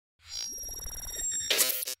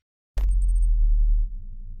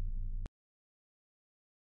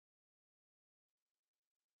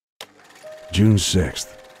June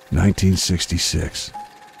 6th, 1966.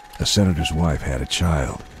 A senator's wife had a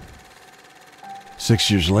child.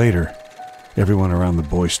 6 years later, everyone around the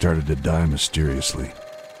boy started to die mysteriously.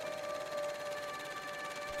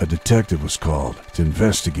 A detective was called to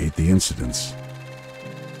investigate the incidents.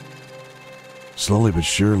 Slowly but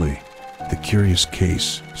surely, the curious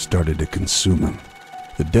case started to consume him.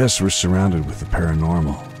 The deaths were surrounded with the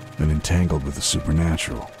paranormal and entangled with the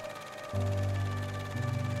supernatural.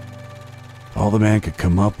 All the man could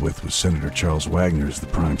come up with was Senator Charles Wagner as the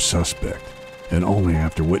prime suspect, and only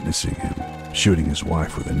after witnessing him shooting his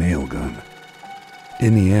wife with a nail gun.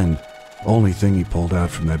 In the end, only thing he pulled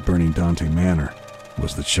out from that burning Dante manor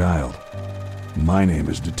was the child. My name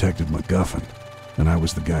is Detective MacGuffin, and I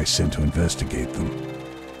was the guy sent to investigate them.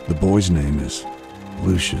 The boy's name is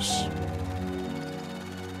Lucius.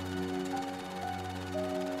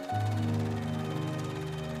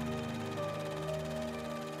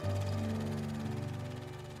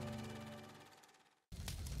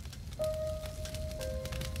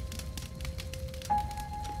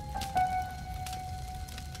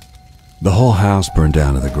 The whole house burned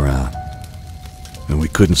down to the ground, and we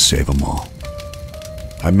couldn't save them all.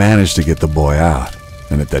 I managed to get the boy out,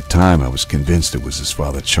 and at that time I was convinced it was his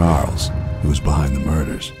father Charles who was behind the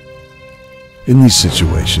murders. In these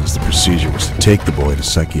situations, the procedure was to take the boy to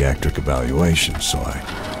psychiatric evaluation, so I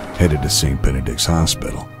headed to St. Benedict's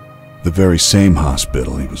Hospital, the very same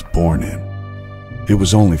hospital he was born in. It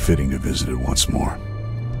was only fitting to visit it once more.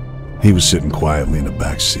 He was sitting quietly in the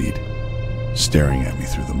back seat, staring at me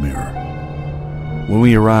through the mirror. When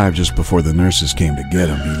we arrived just before the nurses came to get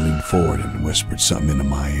him, he leaned forward and whispered something into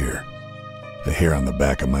my ear. The hair on the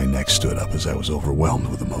back of my neck stood up as I was overwhelmed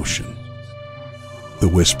with emotion. The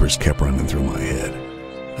whispers kept running through my head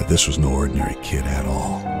that this was no ordinary kid at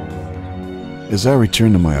all. As I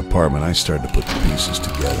returned to my apartment, I started to put the pieces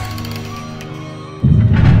together.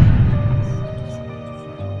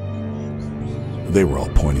 They were all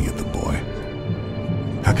pointing at the boy.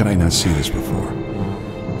 How could I not see this before?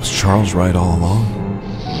 Was Charles right all along?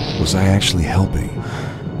 Was I actually helping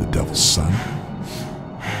the devil's son?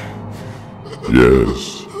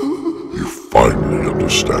 Yes, you finally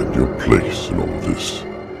understand your place in all this.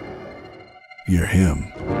 You're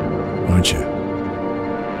him, aren't you?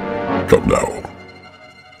 Come now.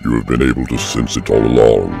 You have been able to sense it all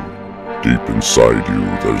along. Deep inside you,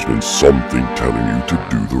 there's been something telling you to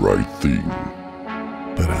do the right thing.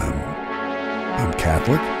 But I'm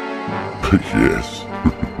Catholic? Yes.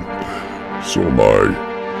 So am I.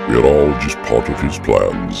 We are all just part of his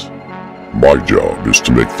plans. My job is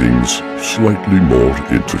to make things slightly more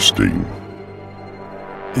interesting.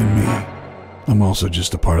 And me, I'm also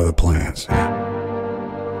just a part of the plans.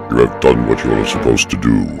 You have done what you are supposed to do,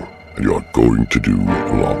 and you are going to do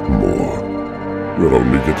a lot more. We are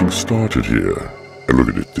only getting started here, and look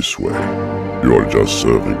at it this way. You are just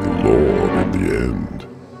serving the Lord in the end.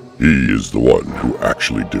 He is the one who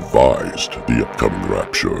actually devised the upcoming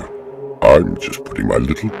rapture. I'm just putting my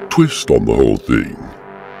little twist on the whole thing.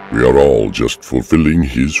 We are all just fulfilling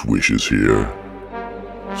his wishes here.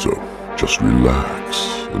 So, just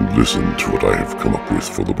relax and listen to what I have come up with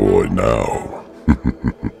for the boy now.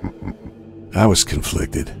 I was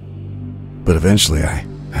conflicted, but eventually I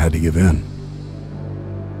had to give in.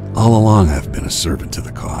 All along I've been a servant to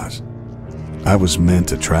the cause. I was meant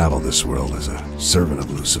to travel this world as a servant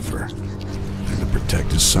of Lucifer and to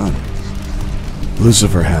protect his son.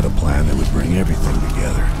 Lucifer had a plan that would bring everything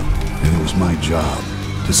together, and it was my job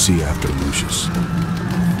to see after Lucius.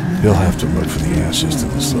 He'll have to look for the answers to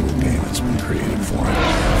this little game that's been created for him.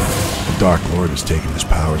 The Dark Lord has taken his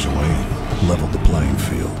powers away and leveled the playing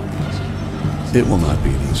field. It will not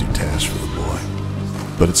be an easy task for the boy,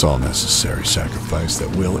 but it's all necessary sacrifice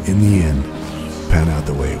that will, in the end, pan out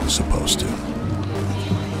the way it was supposed to.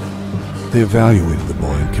 They evaluated the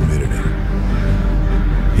boy and committed him.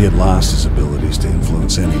 He had lost his abilities to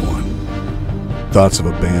influence anyone. Thoughts of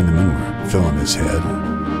abandonment were filling his head.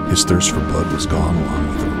 His thirst for blood was gone along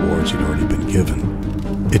with the rewards he'd already been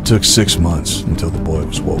given. It took 6 months until the boy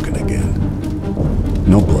was woken again.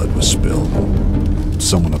 No blood was spilled.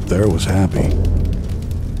 Someone up there was happy.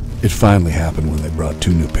 It finally happened when they brought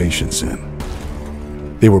 2 new patients in.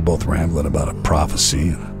 They were both rambling about a prophecy,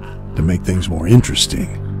 and to make things more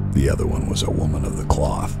interesting, the other one was a woman of the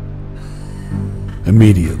cloth.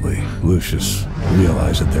 Immediately, Lucius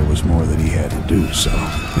realized that there was more that he had to do, so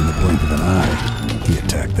in the blink of an eye, he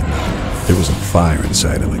attacked them. There was a fire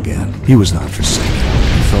inside him again. He was not forsaken.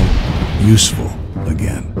 He felt useful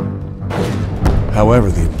again.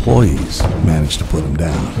 However, the employees managed to put him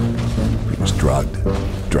down. He was drugged,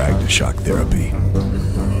 dragged to shock therapy.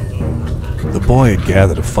 The boy had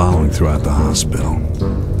gathered a following throughout the hospital.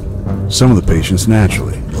 Some of the patients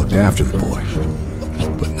naturally looked after the boy,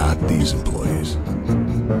 but not these employees.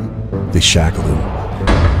 They shackled him,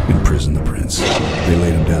 imprisoned the prince. They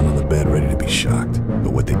laid him down on the bed ready to be shocked.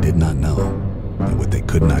 But what they did not know, and what they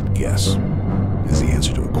could not guess, is the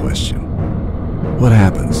answer to a question. What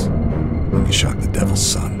happens when you shock the devil's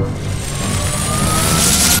son?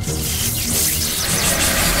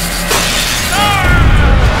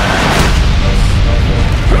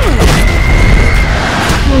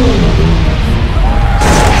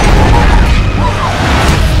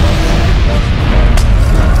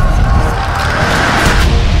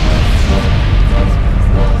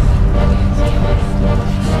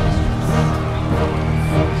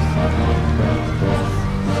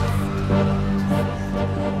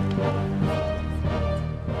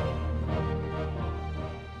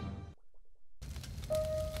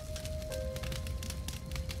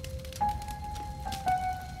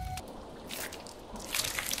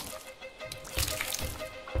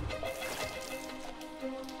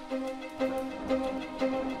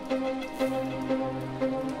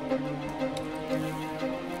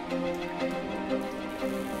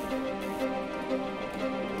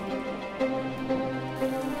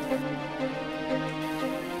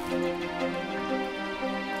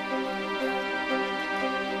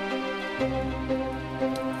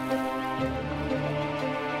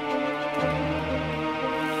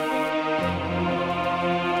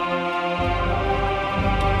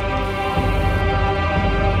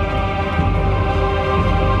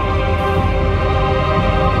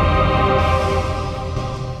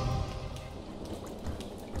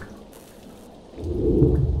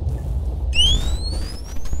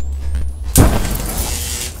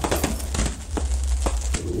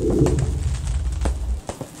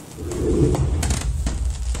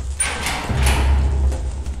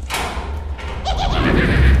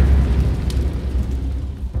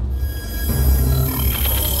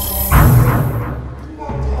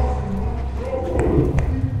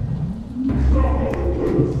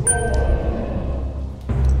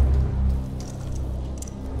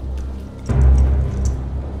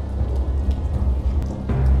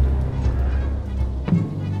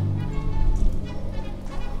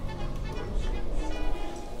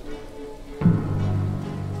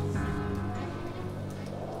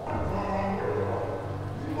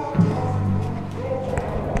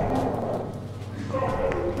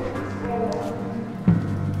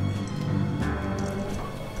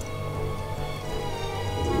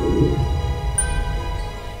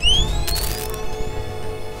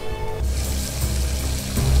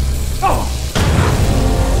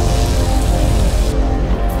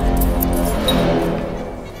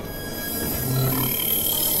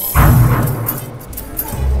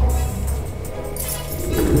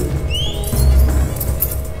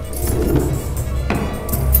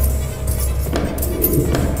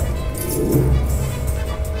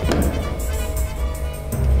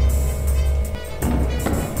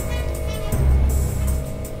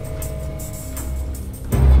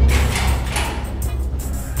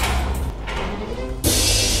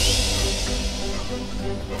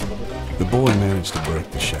 The boy managed to break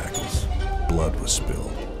the shackles. Blood was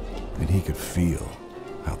spilled, and he could feel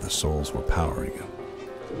how the souls were powering him.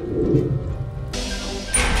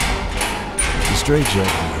 The straitjacket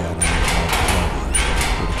he had on the bloodline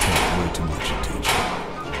would have kept way too much attention.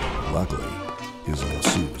 Luckily, his old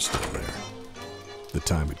suit was still there. The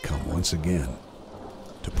time had come once again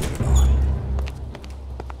to put it on.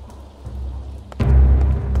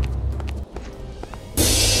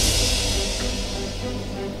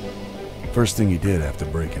 First thing he did after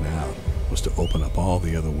breaking out was to open up all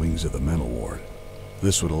the other wings of the mental ward.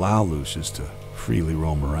 This would allow Lucius to freely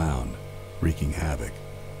roam around, wreaking havoc.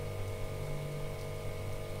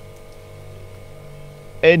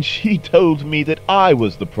 And she told me that I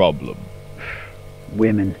was the problem.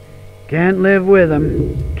 Women. Can't live with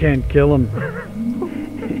them. Can't kill them.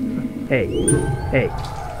 Hey.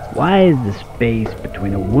 Why is the space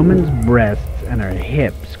between a woman's breasts and her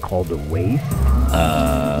hips called a waist?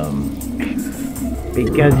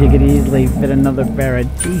 Because you could easily fit another pair of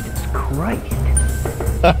Jesus Christ.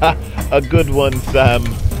 A good one, Sam.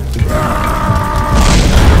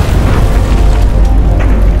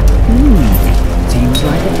 Seems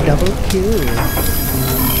like a double kill.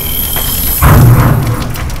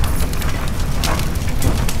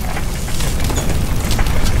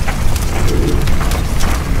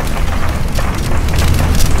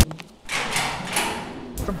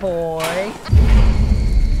 Boy.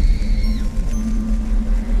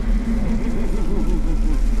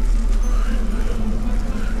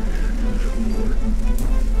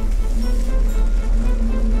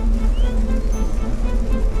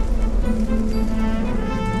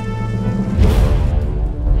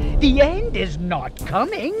 The end is not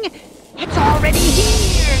coming. It's already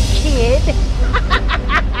here, kid.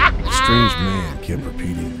 The strange man kept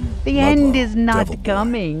repeating, The Ludlow, end is devil not boy.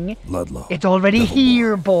 coming. Ludlow. It's already devil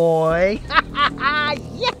here, boy.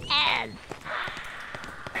 Yes!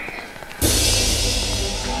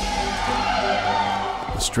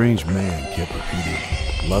 The strange man kept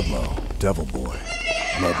repeating, Ludlow, devil boy.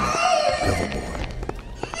 Ludlow, devil boy.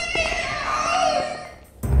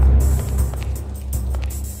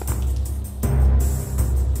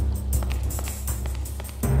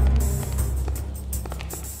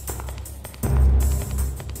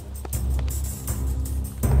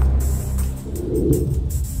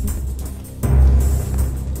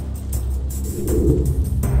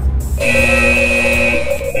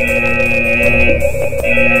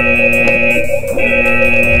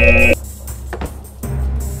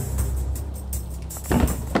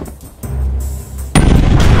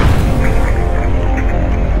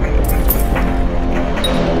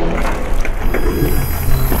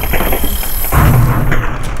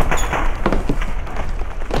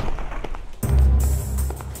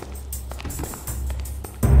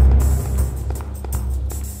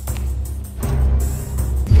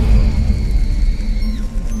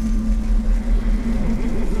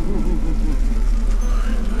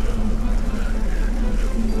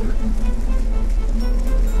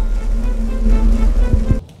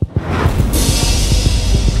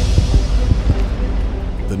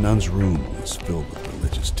 The nun's room was filled with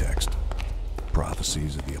religious text,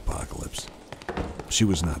 prophecies of the apocalypse. She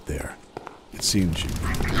was not there. It seemed she'd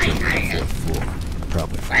been taken to the fourth floor,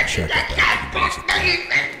 probably for a checkup after the day's attack.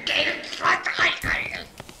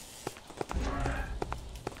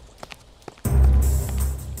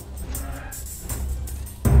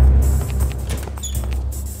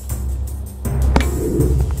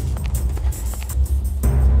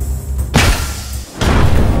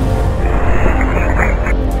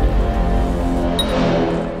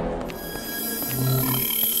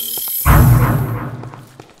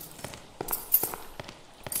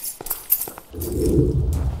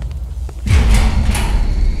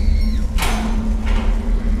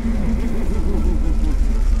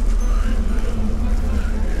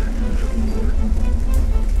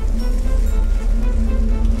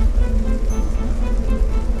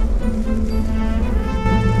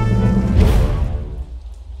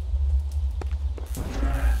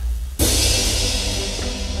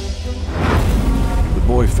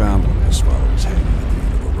 Found one of his followers hanging at the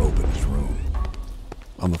end of a rope in his room.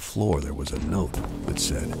 On the floor there was a note that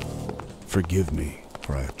said, "Forgive me,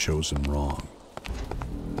 for I have chosen wrong."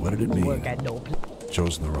 What did it mean?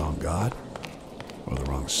 Chosen the wrong God? Or the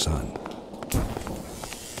wrong son?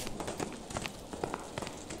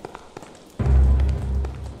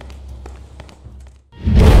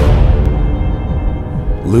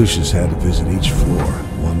 Lucius had to visit each floor,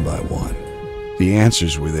 one by one. The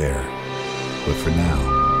answers were there, but for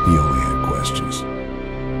now, he only had questions.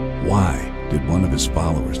 Why did one of his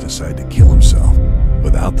followers decide to kill himself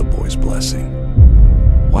without the boy's blessing?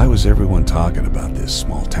 Why was everyone talking about this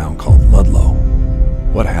small town called Ludlow?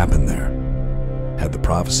 What happened there? Had the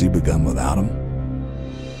prophecy begun without him?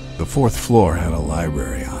 The fourth floor had a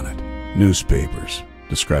library on it, newspapers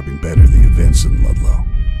describing better the events in Ludlow.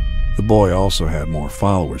 The boy also had more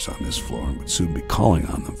followers on this floor and would soon be calling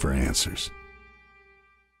on them for answers.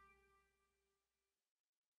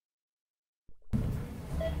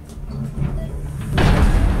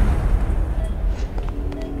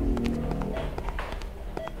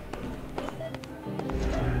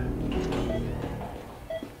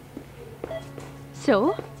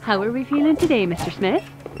 So, how are we feeling today, Mr. Smith?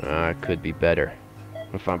 It could be better.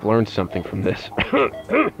 If I've learned something from this.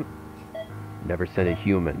 Never send a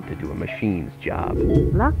human to do a machine's job.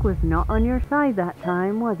 Luck was not on your side that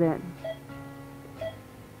time, was it?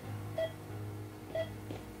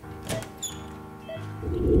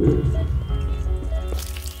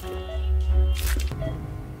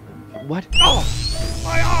 What? Oh!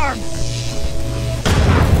 My arm!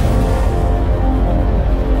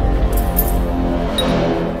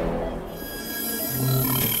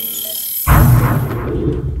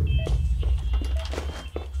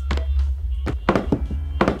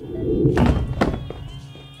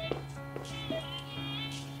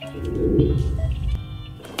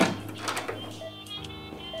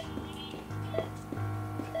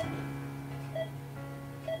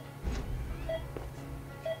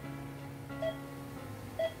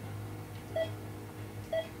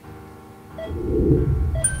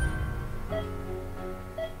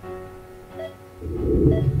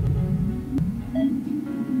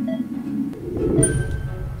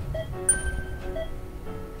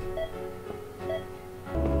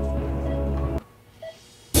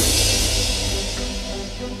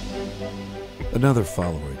 Another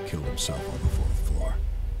follower had killed himself on the 4th floor.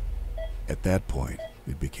 At that point,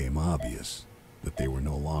 it became obvious that they were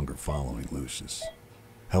no longer following Lucius.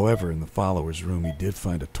 However, in the follower's room, he did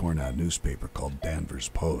find a torn-out newspaper called Danvers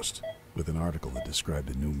Post, with an article that described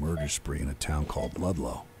a new murder spree in a town called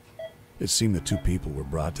Ludlow. It seemed that 2 people were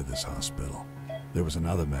brought to this hospital. There was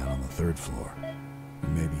another man on the 3rd floor,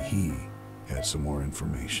 and maybe he had some more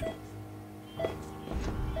information.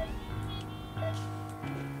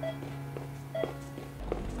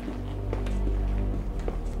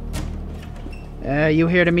 You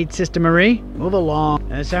here to meet Sister Marie? Move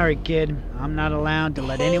along. Sorry, kid. I'm not allowed to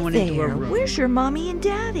let anyone into her room. Where's your mommy and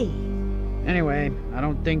daddy? Anyway, I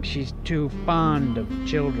don't think she's too fond of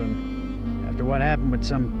children. After what happened with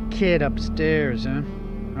some kid upstairs, huh?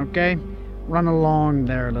 Okay? Run along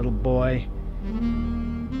there, little boy.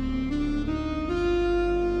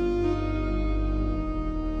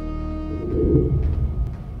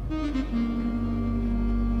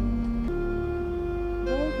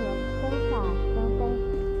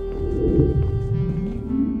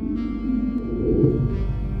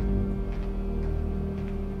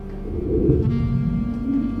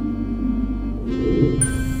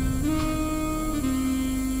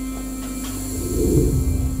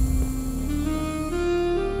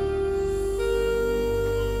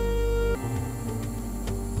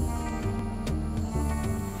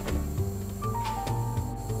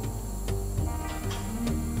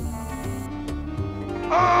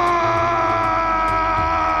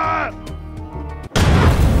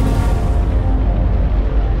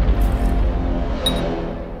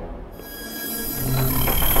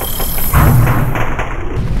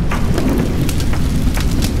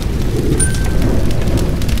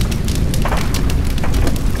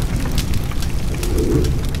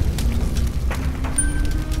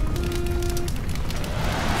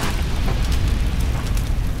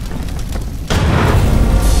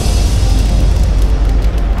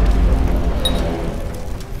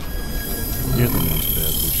 Near the men's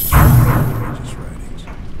bed, Lucius found Page's writings,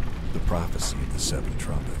 the prophecy of the 7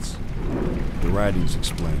 trumpets. The writings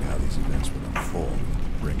explain how these events would unfold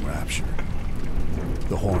and bring rapture.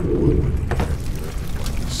 The horned one would inherit the earth as one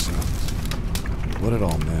of his sons. What it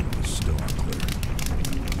all meant was still unclear.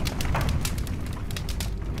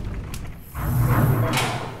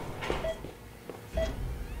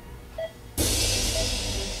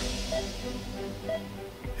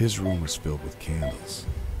 His room was filled with candles.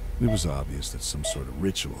 It was obvious that some sort of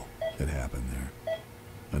ritual had happened there,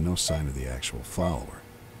 and no sign of the actual follower.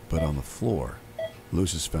 But on the floor,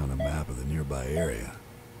 Lucius found a map of the nearby area,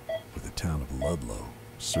 with the town of Ludlow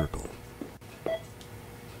circled.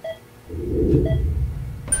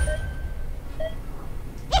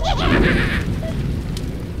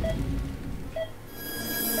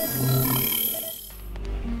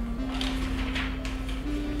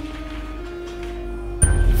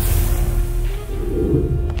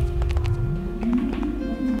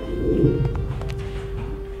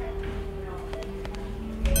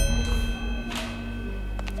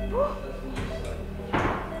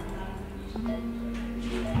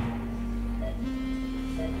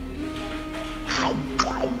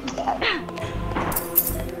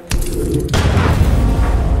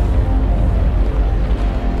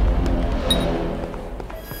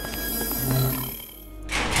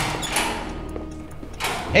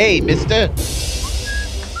 Hey, mister!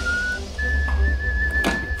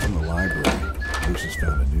 From the library, Lucius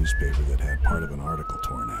found a newspaper that had part of an article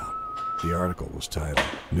torn out. The article was titled,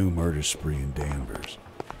 "New Murder Spree in Danvers."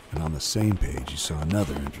 And on the same page, he saw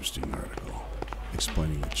another interesting article,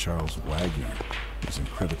 explaining that Charles Wagner is in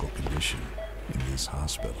critical condition in this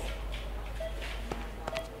hospital.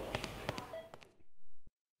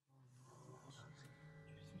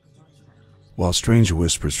 While strange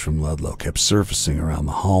whispers from Ludlow kept surfacing around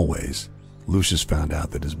the hallways, Lucius found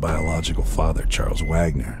out that his biological father, Charles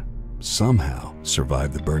Wagner, somehow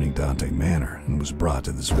survived the burning Dante Manor and was brought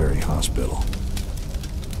to this very hospital.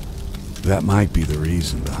 That might be the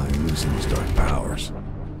reason behind losing his dark powers.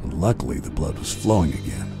 And luckily, the blood was flowing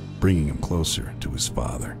again, bringing him closer to his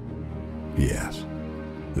father. Yes,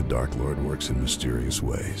 the Dark Lord works in mysterious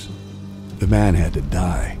ways. The man had to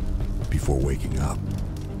die before waking up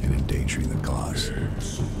and endangering the cause.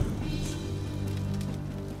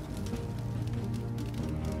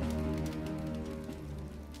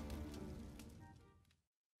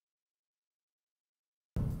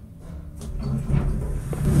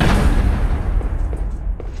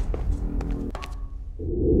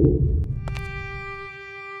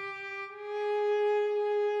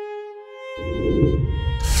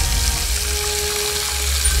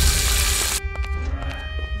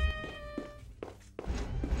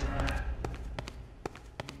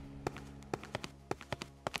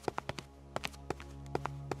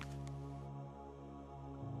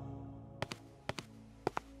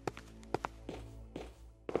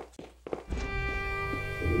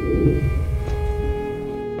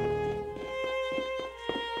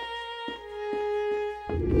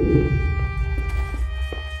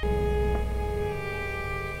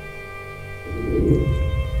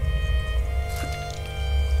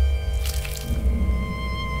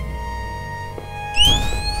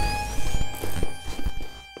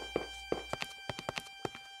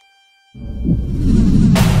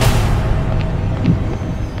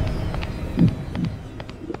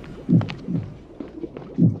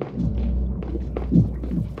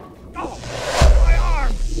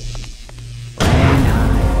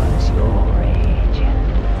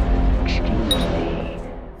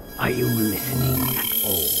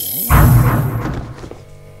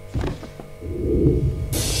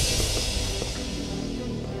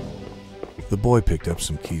 boy picked up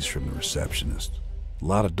some keys from the receptionist. A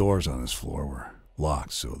lot of doors on this floor were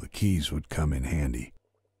locked, so the keys would come in handy.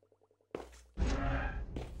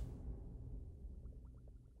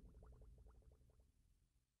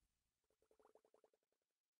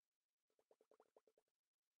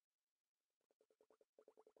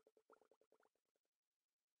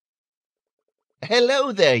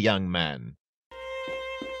 Hello there, young man.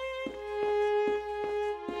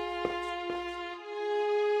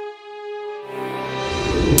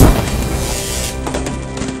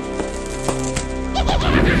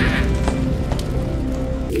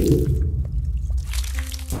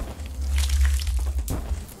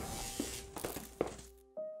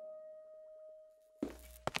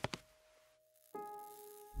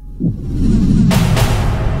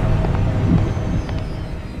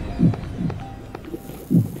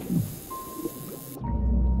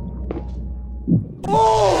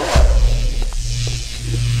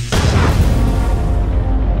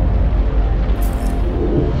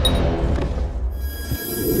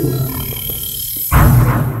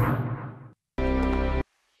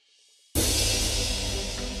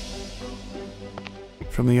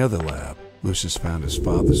 From the other lab, Lucius found his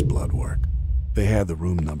father's blood work. They had the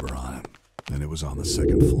room number on it, and it was on the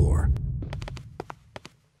second floor.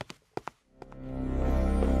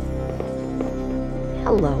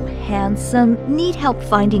 Hello, handsome. Need help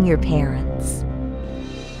finding your parents?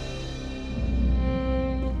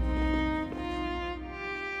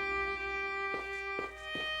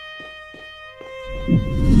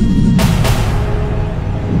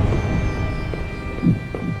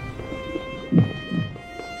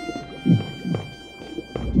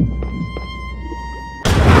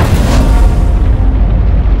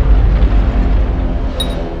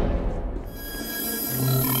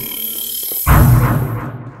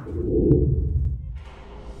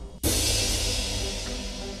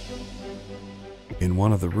 In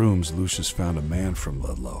one of the rooms, Lucius found a man from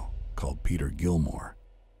Ludlow called Peter Gilmore.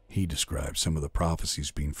 He described some of the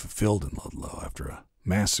prophecies being fulfilled in Ludlow after a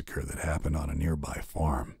massacre that happened on a nearby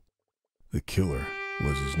farm. The killer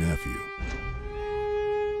was his nephew.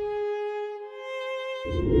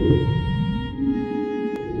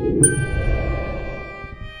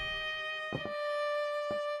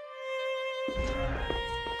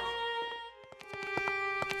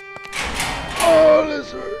 Oh,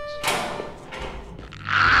 this hurts.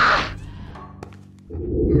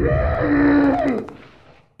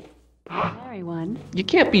 Sorry, one. You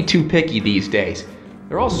can't be too picky these days.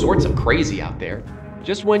 There are all sorts of crazy out there.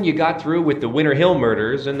 Just when you got through with the Winter Hill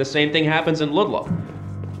murders and the same thing happens in Ludlow.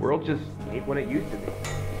 The world just ain't what it used to be.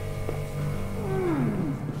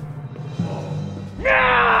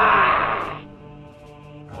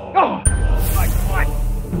 Oh, my what?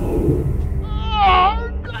 Oh,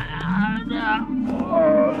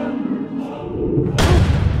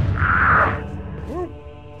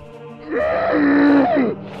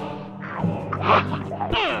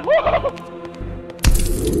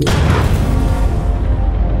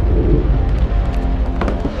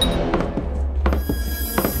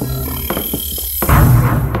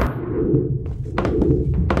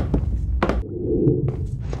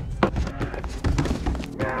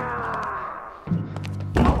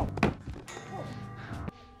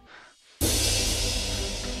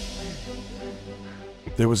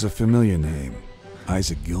 There was a familiar name,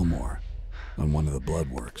 Isaac Gilmore, on one of the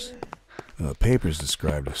blood works. The papers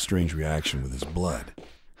described a strange reaction with his blood,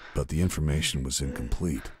 but the information was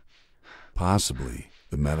incomplete. Possibly,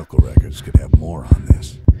 the medical records could have more on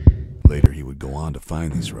this. Later, he would go on to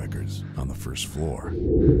find these records on the first floor.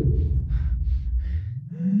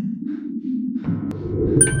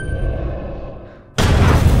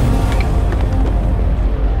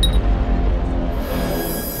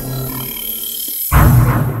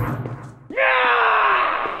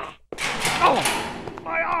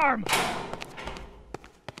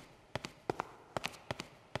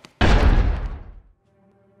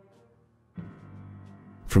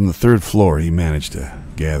 From the third floor, he managed to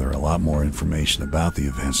gather a lot more information about the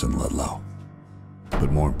events in Ludlow.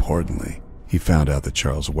 But more importantly, he found out that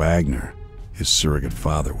Charles Wagner, his surrogate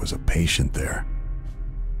father, was a patient there.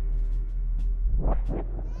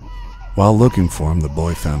 While looking for him, the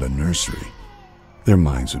boy found a nursery. Their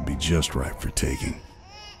minds would be just ripe for taking.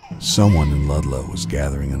 Someone in Ludlow was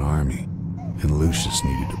gathering an army, and Lucius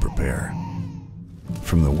needed to prepare.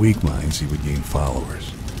 From the weak minds, he would gain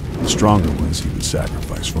followers. The stronger ones he would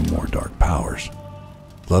sacrifice for more dark powers.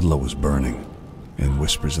 Ludlow was burning, and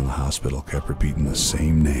whispers in the hospital kept repeating the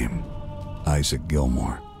same name, Isaac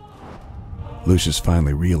Gilmore. Lucius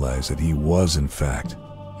finally realized that he was, in fact,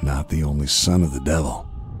 not the only son of the devil,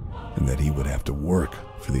 and that he would have to work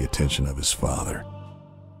for the attention of his father.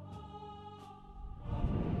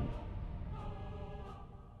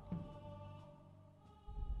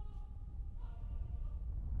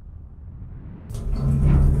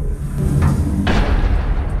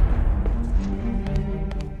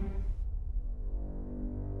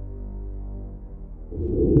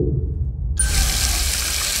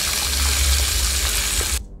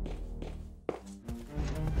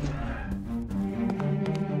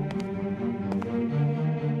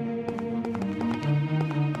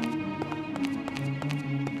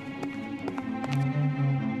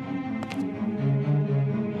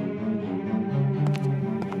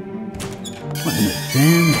 What in the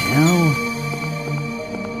damn hell?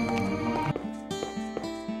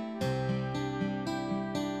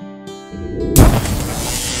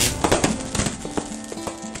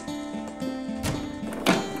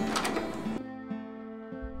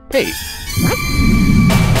 Hey!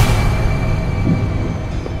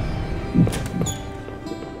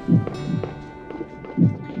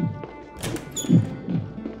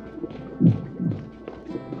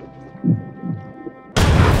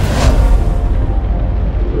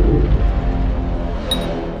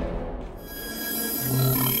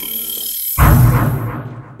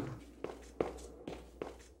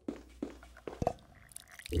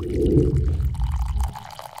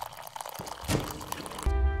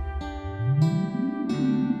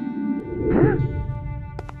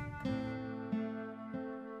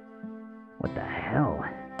 What the hell?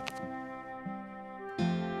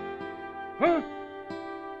 Huh?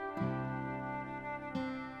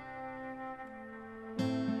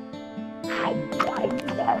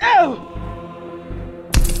 Oh!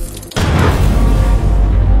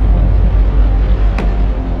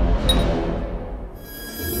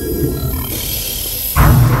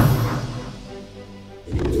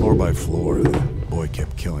 Floor by floor, the boy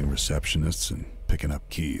kept killing receptionists and picking up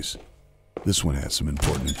keys. This one had some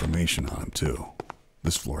important information on him, too.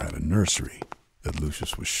 This floor had a nursery that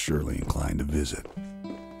Lucius was surely inclined to visit.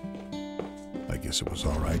 I guess it was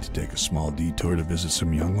all right to take a small detour to visit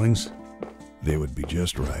some younglings. They would be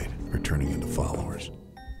just right for turning into followers.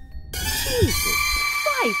 Jesus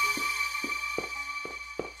Christ!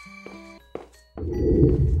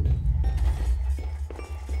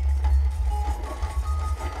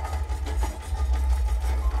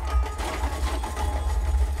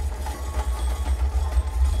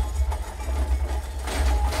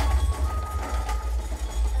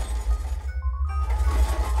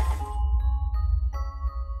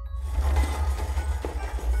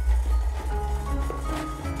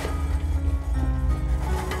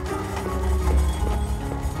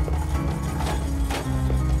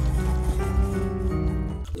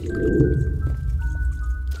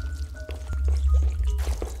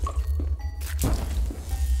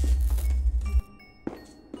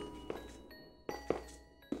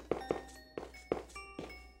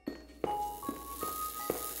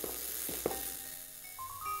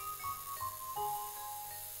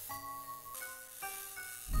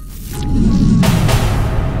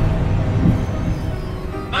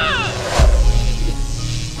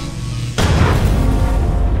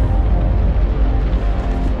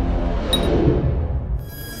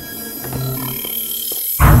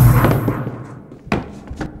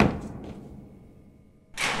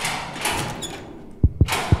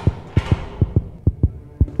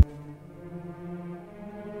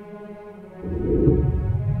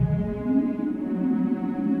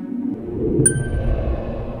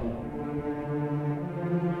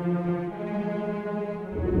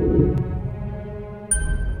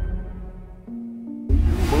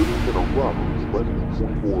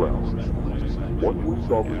 One police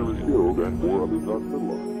officer is killed and 4 others are still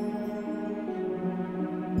lost.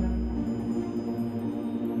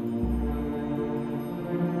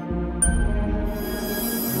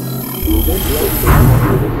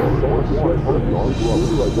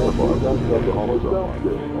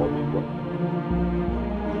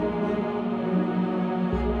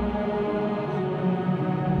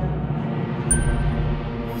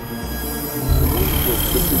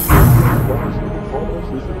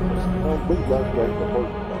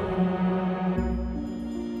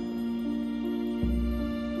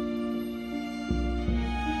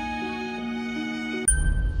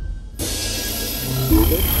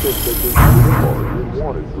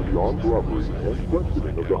 Wanted for the armed robbery and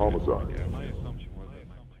questioning of the homicide.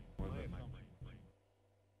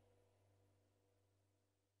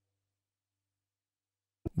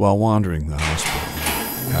 While wandering the hospital,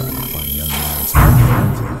 he happened to find young men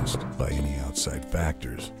influenced by any outside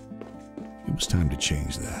factors. It was time to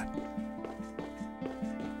change that.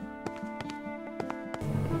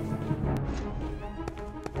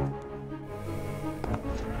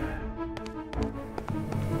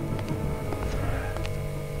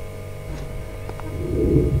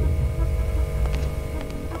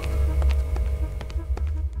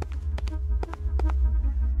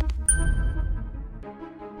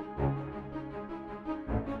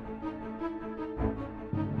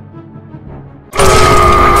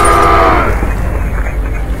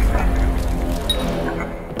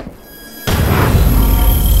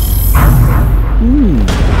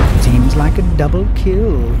 double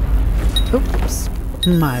kill. Oops,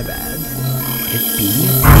 my bad. Would it be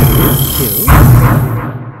a triple kill?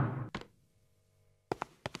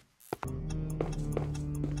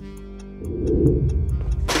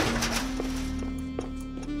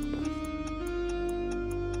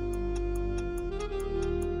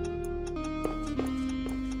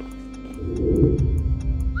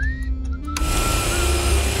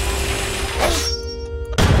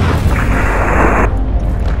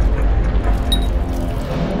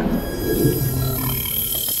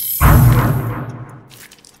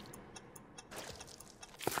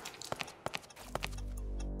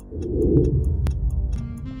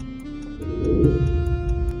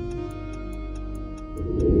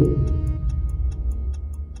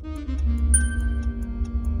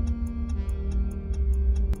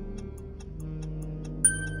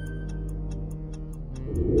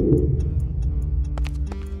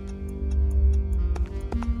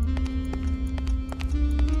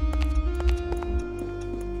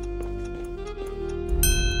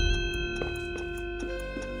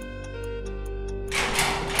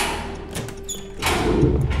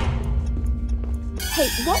 Hey,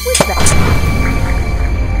 what was that?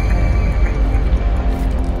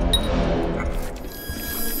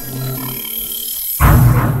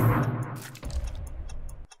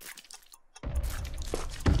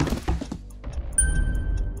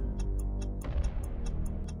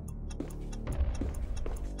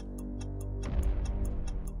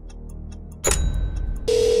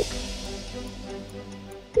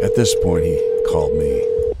 At this point, he called me.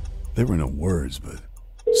 There were no words, but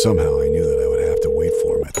somehow I knew that I would have to wait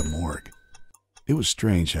for him at the morgue. It was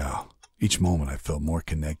strange how, each moment I felt more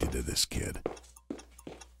connected to this kid.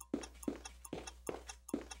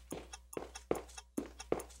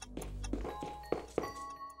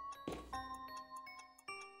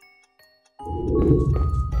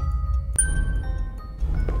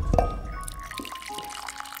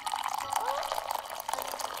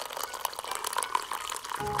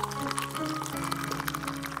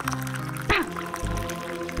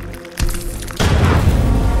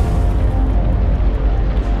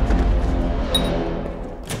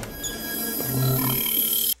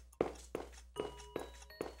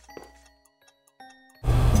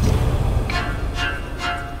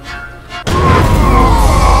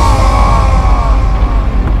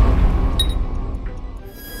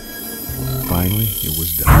 Finally, it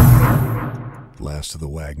was done. The last of the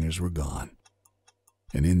Wagners were gone.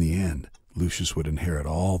 And in the end, Lucius would inherit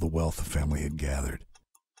all the wealth the family had gathered.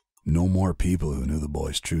 No more people who knew the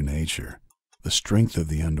boy's true nature. The strength of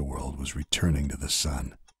the underworld was returning to the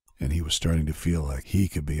son, and he was starting to feel like he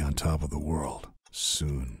could be on top of the world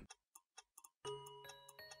soon.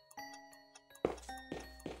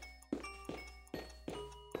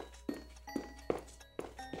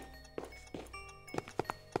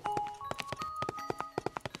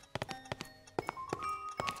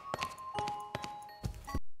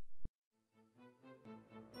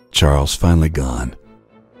 Charles finally gone.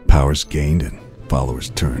 Powers gained and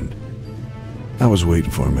followers turned. I was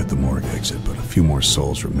waiting for him at the morgue exit, but a few more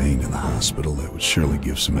souls remained in the hospital that would surely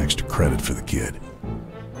give some extra credit for the kid.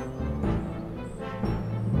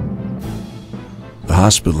 The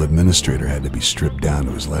hospital administrator had to be stripped down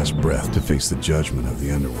to his last breath to face the judgment of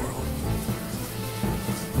the underworld.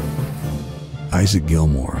 Isaac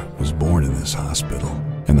Gilmore was born in this hospital,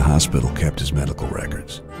 and the hospital kept his medical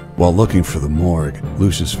records. While looking for the morgue,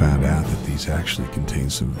 Lucius found out that these actually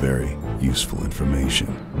contained some very useful information.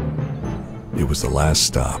 It was the last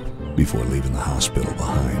stop before leaving the hospital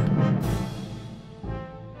behind.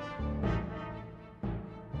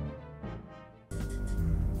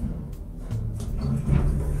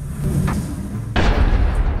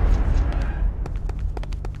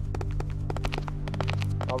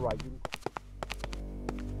 All right.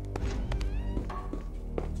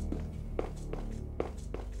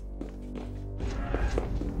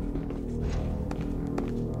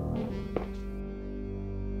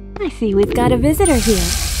 I see we've got a visitor here.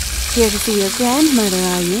 Here to see your grandmother,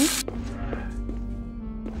 are you?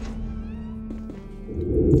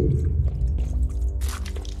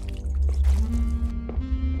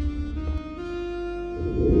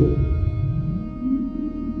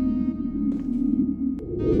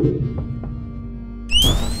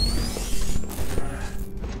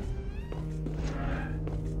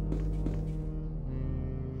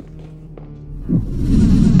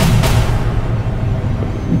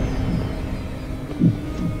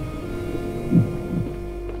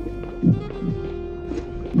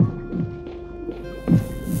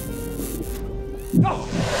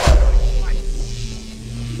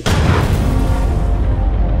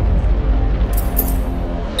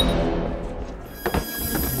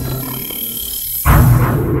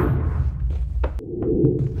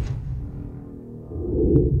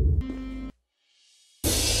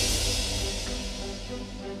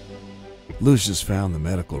 Lucius found the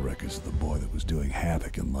medical records of the boy that was doing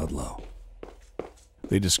havoc in Ludlow.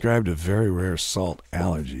 They described a very rare salt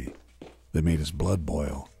allergy that made his blood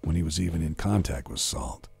boil when he was even in contact with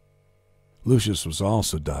salt. Lucius was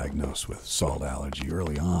also diagnosed with salt allergy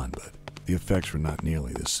early on, but the effects were not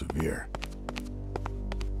nearly this severe.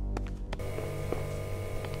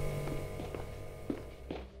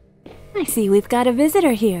 I see we've got a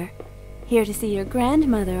visitor here. Here to see your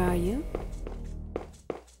grandmother, are you?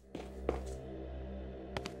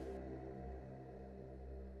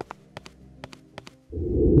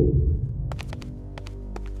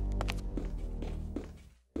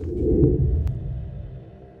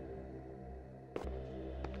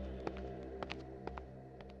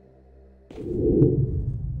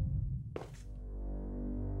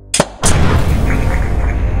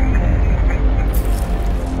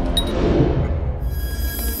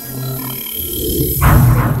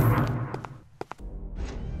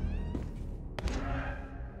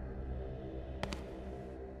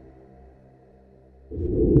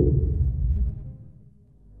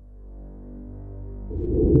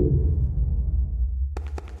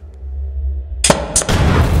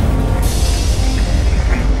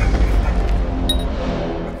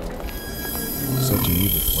 Such an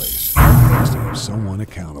evil place has to have someone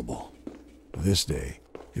accountable. This day,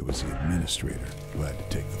 it was the administrator who had to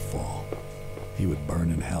take the fall. He would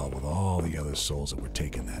burn in hell with all the other souls that were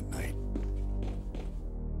taken that night.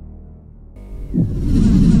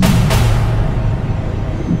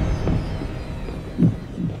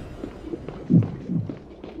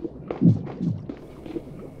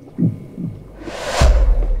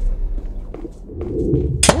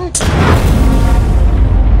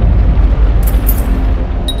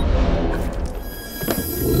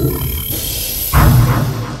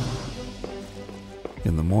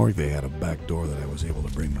 In the morgue, they had a back door that I was able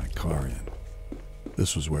to bring my car in.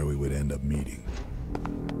 This was where we would end up meeting.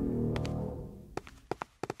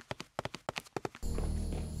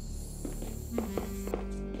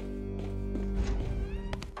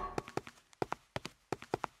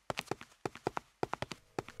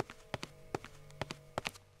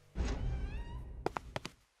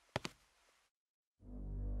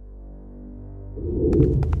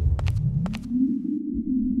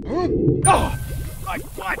 Oh! Like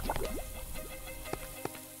what?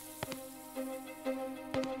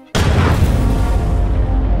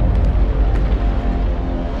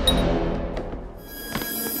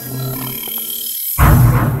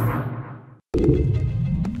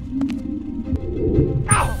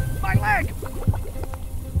 Ow! My leg!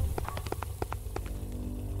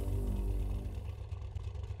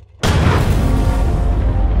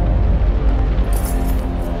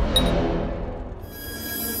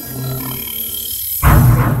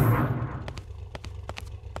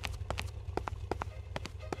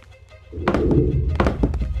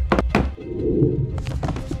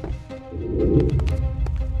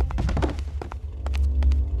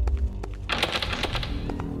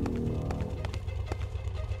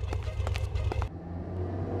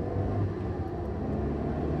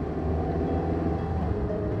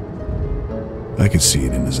 I could see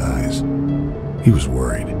it in his eyes. He was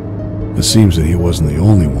worried. It seems that he wasn't the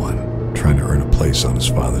only one trying to earn a place on his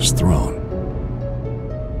father's throne.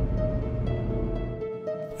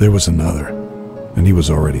 There was another, and he was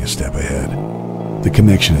already a step ahead. The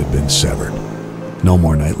connection had been severed. No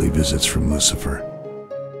more nightly visits from Lucifer.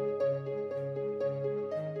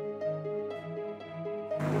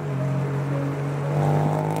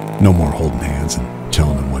 No more holding hands and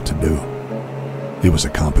telling him what to do. It was a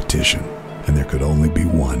competition, and there could only be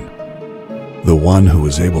one. The one who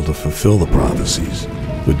was able to fulfill the prophecies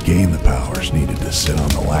would gain the powers needed to sit on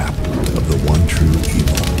the lap of the one true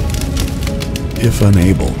evil. If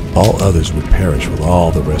unable, all others would perish with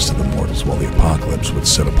all the rest of the mortals while the apocalypse would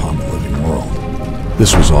set upon the living world.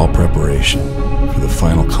 This was all preparation for the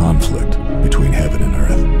final conflict between heaven and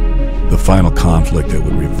earth. The final conflict that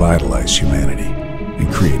would revitalize humanity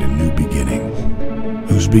and create a new beginning.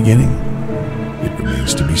 Whose beginning? It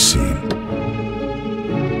remains to be seen.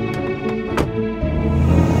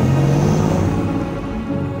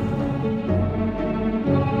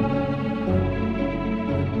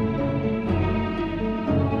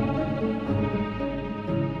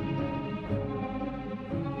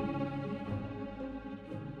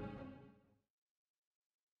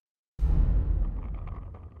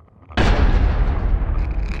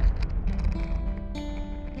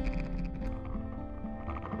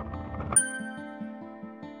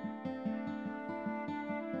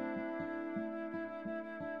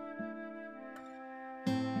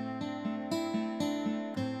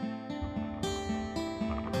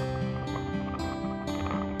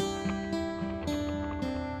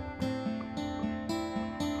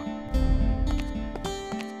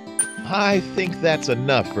 I think that's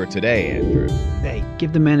enough for today, Andrew. Hey,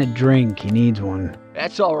 give the man a drink. He needs one.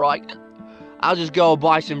 That's all right. I'll just go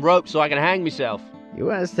buy some rope so I can hang myself.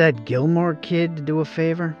 You asked that Gilmore kid to do a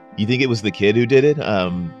favor? You think it was the kid who did it?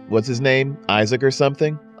 What's his name? Isaac or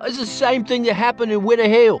something? It's the same thing that happened in Winter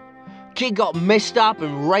Hill. Kid got messed up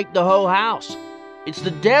and raped the whole house. It's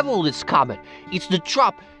the devil that's coming. It's the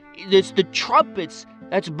trumpets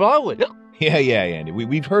that's blowing. Yeah, Andy.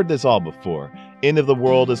 We've heard this all before. End of the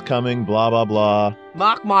world is coming, blah, blah, blah.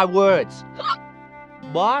 Mark my words.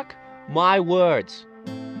 Mark my words.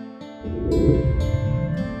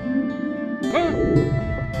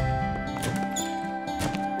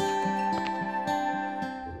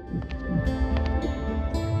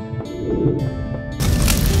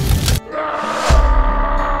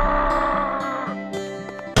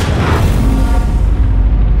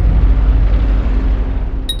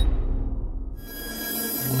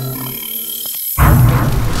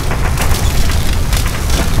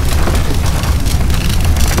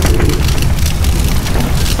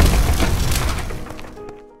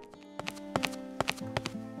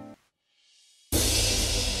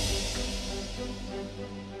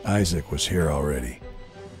 Isaac was here already.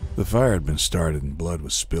 The fire had been started and blood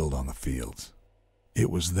was spilled on the fields.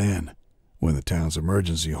 It was then when the town's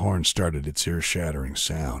emergency horn started its ear-shattering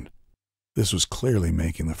sound. This was clearly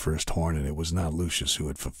making the first horn, and it was not Lucius who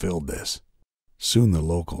had fulfilled this. Soon the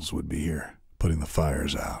locals would be here, putting the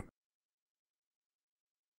fires out.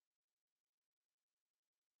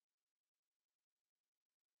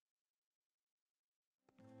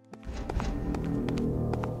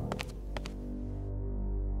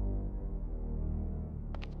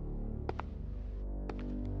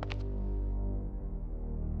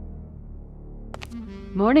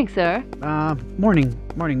 Morning, sir. Morning,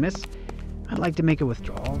 miss. I'd like to make a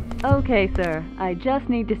withdrawal. Okay, sir. I just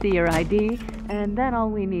need to see your ID, and then all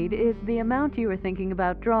we need is the amount you were thinking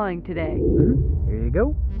about drawing today. Here you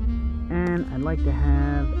go. And I'd like to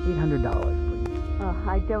have $800, please. Oh,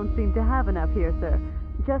 I don't seem to have enough here, sir.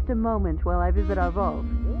 Just a moment while I visit our vault.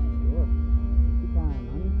 Sure. Take your time,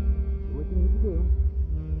 honey. Do what you need to do.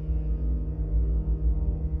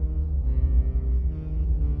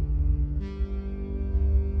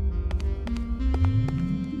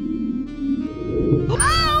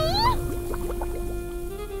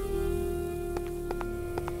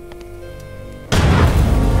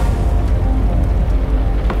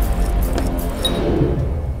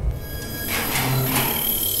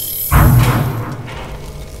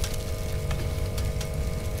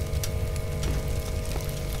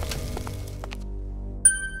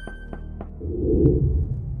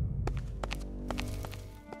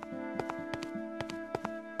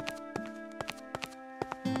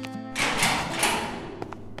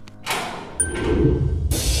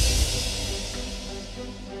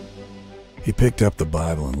 He picked up the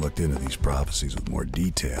Bible and looked into these prophecies with more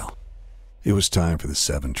detail. It was time for the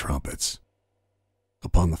 7 trumpets.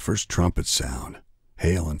 Upon the first trumpet sound,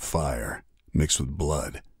 hail and fire, mixed with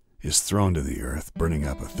blood, is thrown to the earth, burning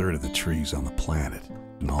up 1/3 of the trees on the planet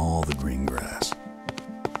and all the green grass.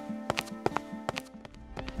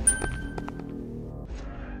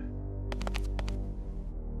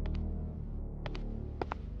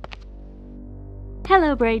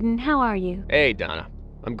 Hello, Braden. How are you? Hey, Donna.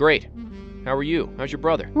 I'm great. How are you? How's your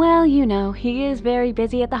brother? Well, you know, he is very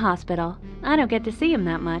busy at the hospital. I don't get to see him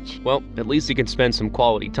that much. Well, at least he can spend some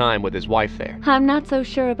quality time with his wife there. I'm not so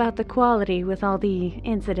sure about the quality with all the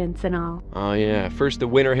incidents and all. Oh yeah, first the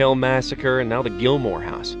Winter Hill massacre and now the Gilmore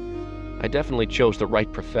house. I definitely chose the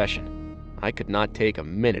right profession. I could not take a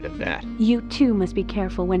minute of that. You too must be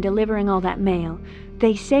careful when delivering all that mail.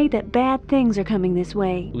 They say that bad things are coming this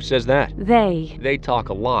way. Who says that? They. They talk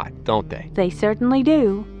a lot, don't they? They certainly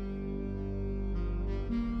do.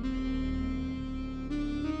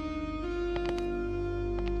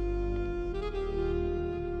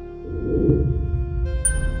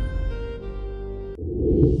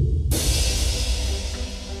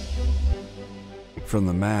 From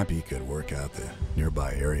the map, he could work out the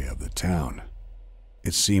nearby area of the town.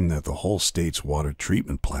 It seemed that the whole state's water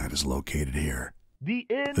treatment plant is located here.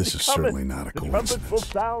 This is certainly not a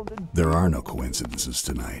coincidence. There are no coincidences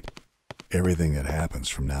tonight. Everything that happens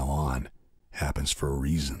from now on happens for a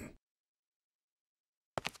reason.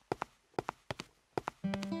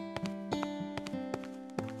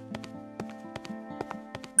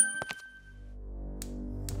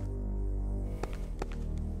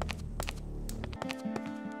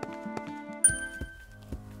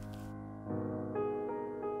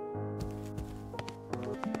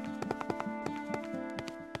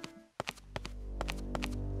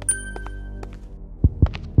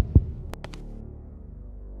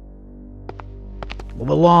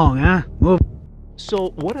 along, huh? Move. So,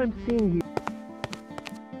 what I'm seeing here...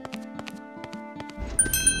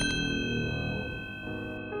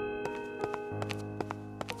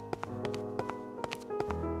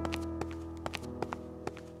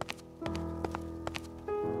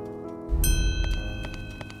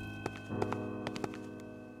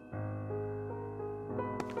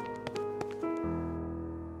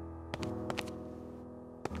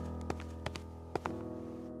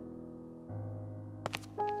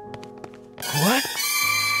 What?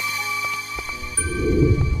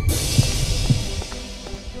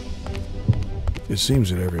 It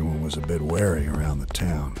seems that everyone was a bit wary around the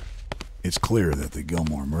town. It's clear that the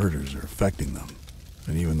Gilmore murders are affecting them.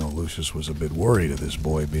 And even though Lucius was a bit worried of this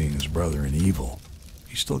boy being his brother in evil,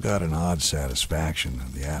 he still got an odd satisfaction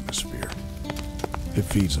in the atmosphere. It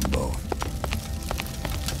feeds them both.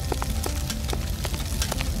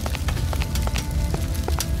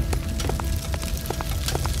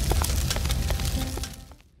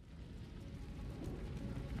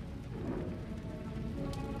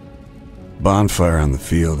 Bonfire on the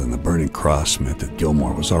field and the burning cross meant that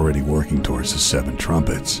Gilmore was already working towards the 7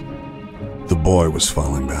 trumpets. The boy was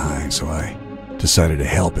falling behind, so I decided to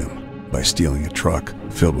help him by stealing a truck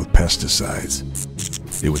filled with pesticides.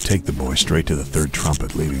 It would take the boy straight to the 3rd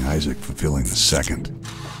trumpet, leaving Isaac fulfilling the 2nd.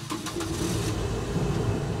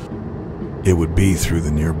 It would be through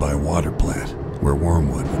the nearby water plant, where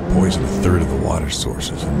wormwood would poison 1/3 of the water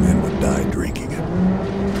sources and men would die drinking it.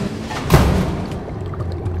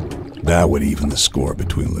 That would even the score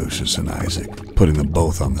between Lucius and Isaac, putting them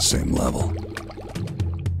both on the same level.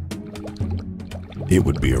 It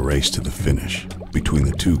would be a race to the finish between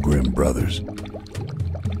the 2 grim brothers.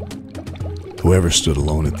 Whoever stood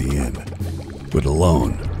alone at the end would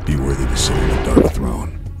alone be worthy to sit on the dark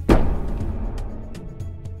throne.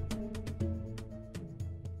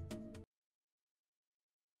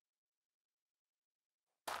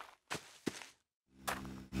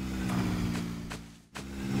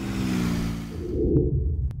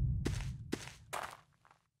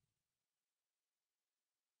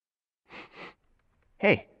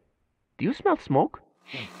 Hey, do you smell smoke?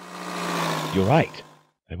 You're right.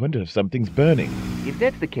 I wonder if something's burning. If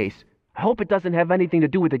that's the case, I hope it doesn't have anything to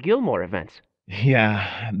do with the Gilmore events.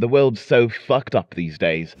 Yeah, the world's so fucked up these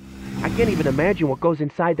days. I can't even imagine what goes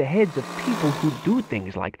inside the heads of people who do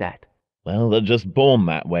things like that. Well, they're just born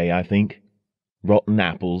that way, I think. Rotten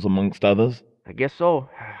apples, amongst others. I guess so.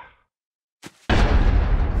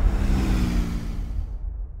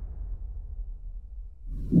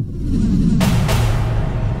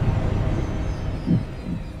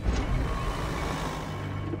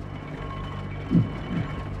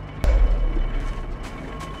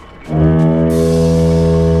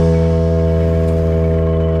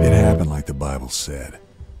 Said.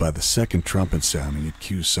 By the 2nd trumpet sounding, it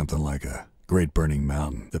cues something like a great burning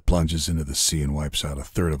mountain that plunges into the sea and wipes out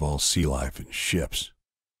 1/3 of all sea life in ships.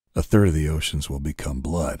 1/3 of the oceans will become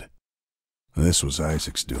blood. This was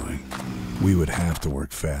Isaac's doing. We would have to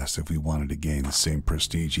work fast if we wanted to gain the same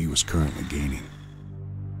prestige he was currently gaining.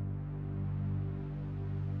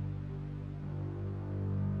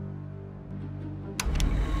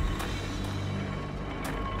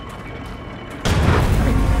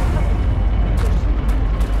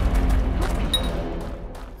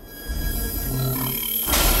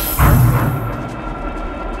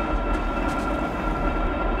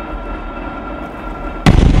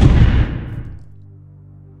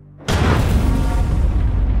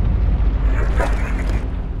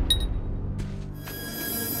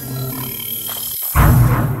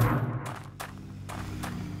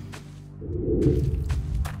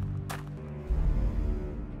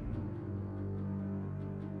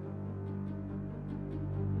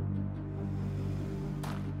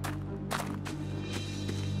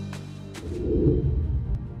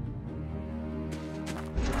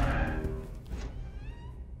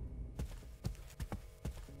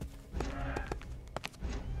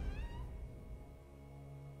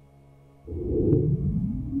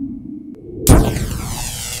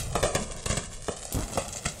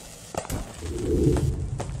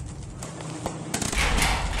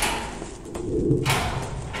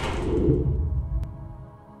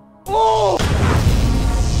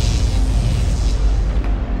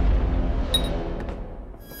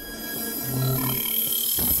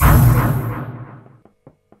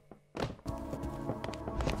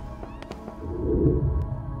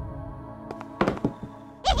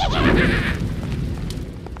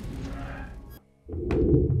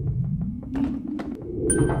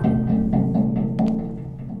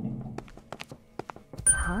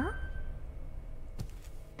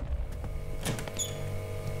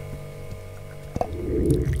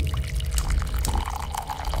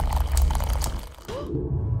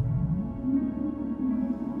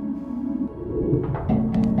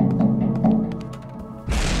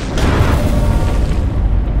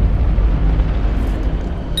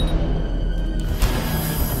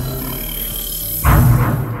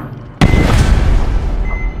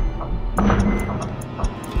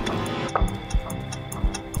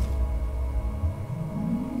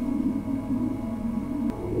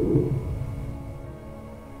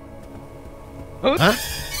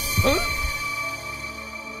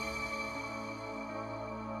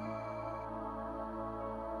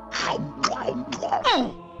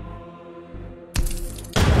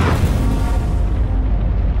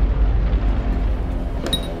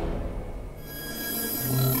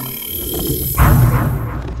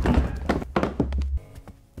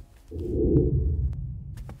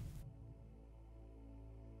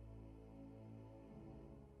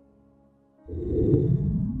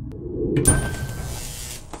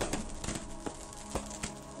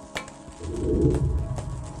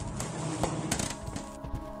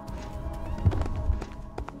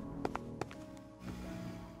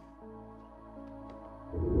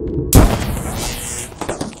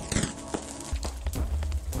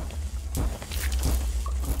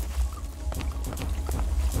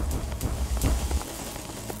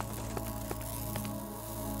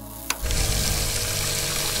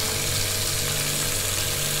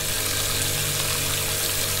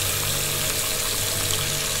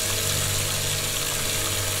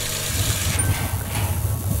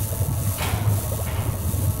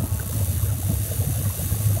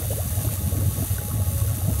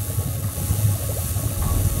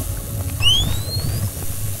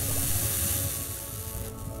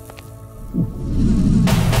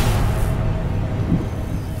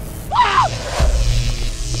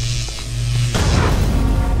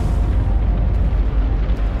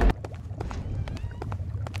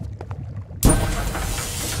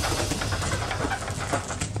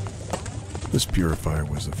 This purifier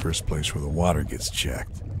was the first place where the water gets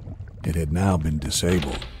checked. It had now been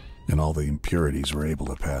disabled, and all the impurities were able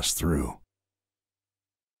to pass through.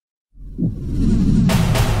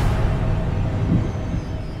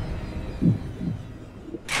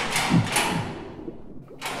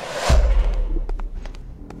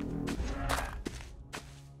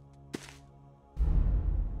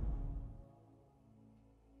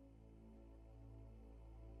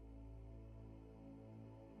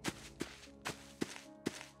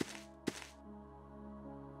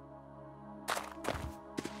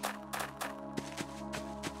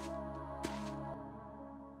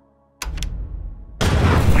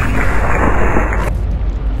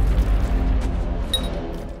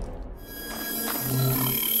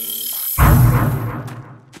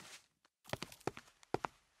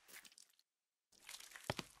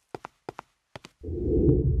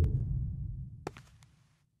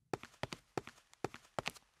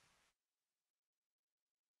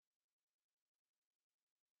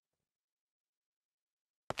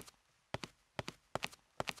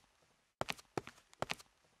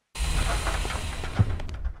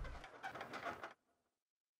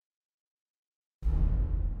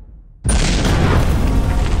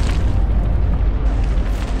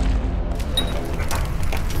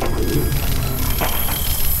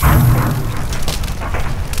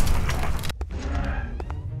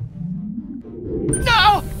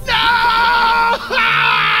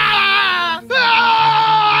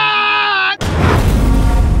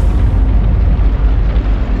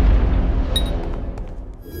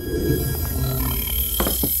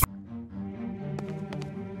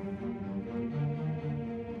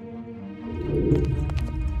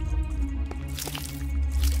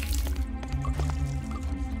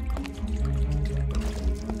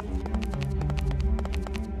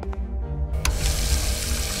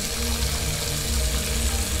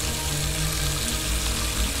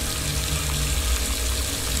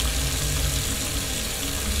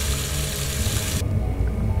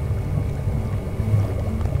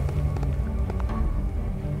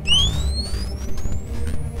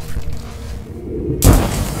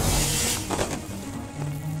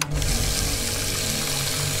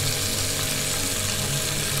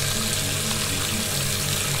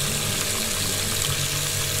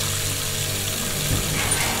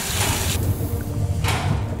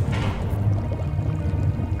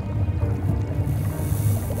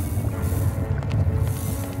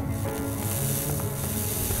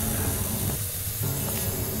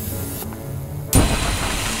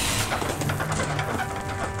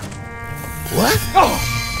 What? Oh!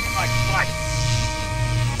 My butt!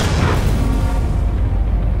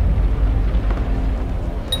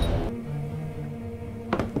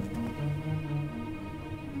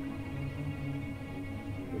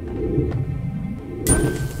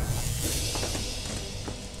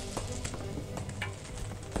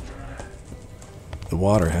 The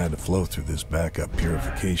water had to flow through this backup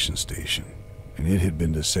purification station, and it had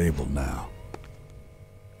been disabled now.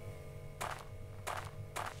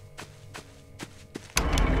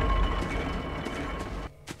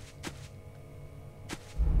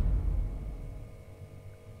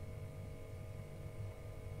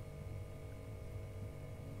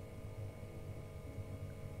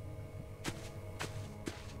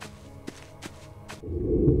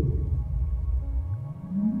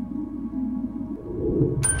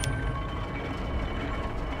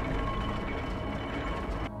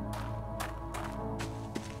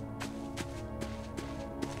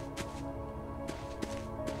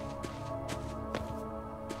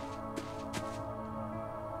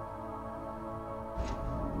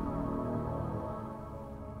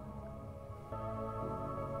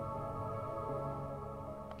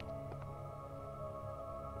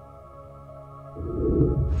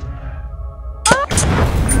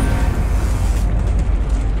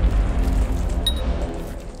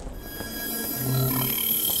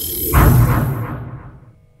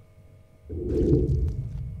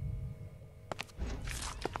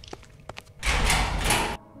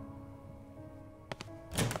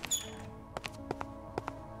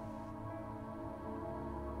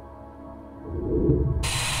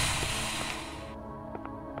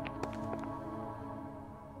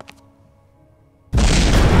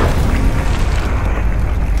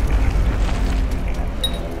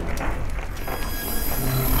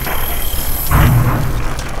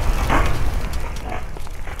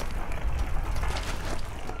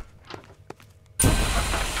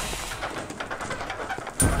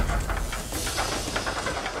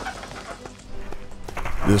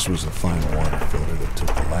 This was the final water filter that took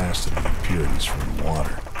the last of the impurities from the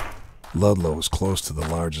water. Ludlow was close to the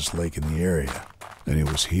largest lake in the area, and it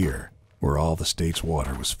was here where all the state's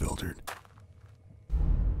water was filtered.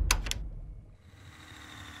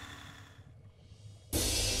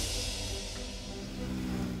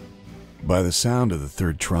 By the sound of the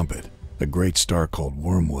third trumpet, a great star called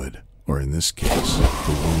Wormwood, or in this case,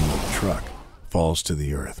 the Wormwood Truck, falls to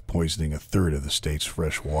the earth, poisoning a third of the state's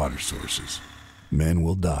fresh water sources. Men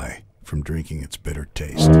will die from drinking its bitter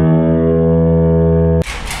taste.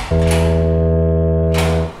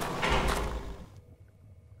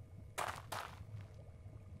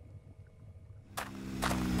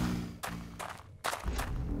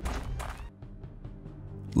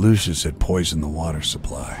 Lucius had poisoned the water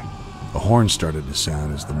supply. A horn started to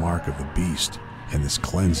sound as the mark of the beast, and this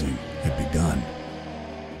cleansing had begun.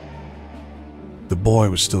 The boy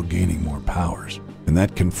was still gaining more powers, and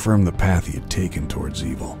that confirmed the path he had taken towards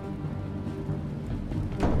evil.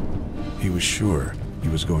 He was sure he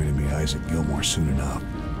was going to meet Isaac Gilmore soon enough.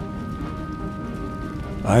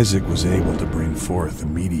 Isaac was able to bring forth a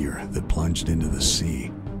meteor that plunged into the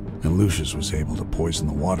sea, and Lucius was able to poison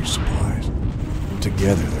the water supplies.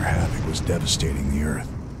 Together, their havoc was devastating the earth.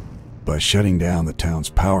 By shutting down the town's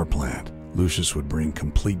power plant, Lucius would bring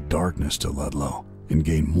complete darkness to Ludlow and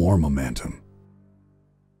gain more momentum.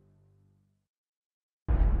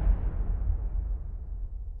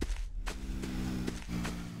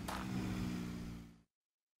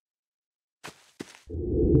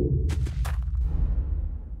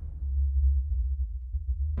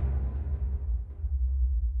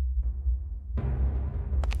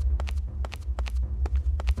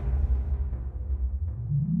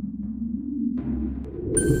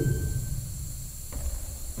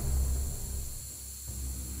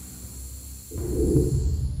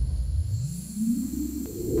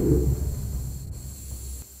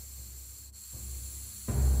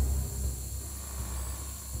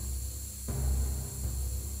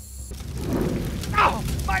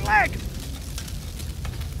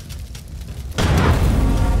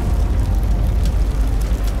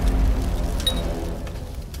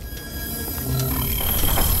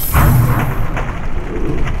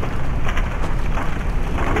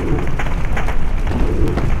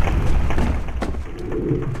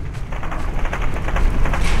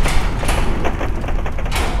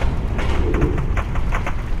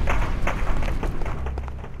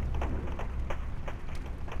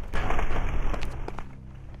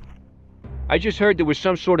 I just heard there was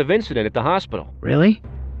some sort of incident at the hospital. Really?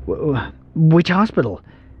 Which hospital?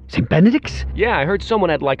 St. Benedict's? Yeah, I heard someone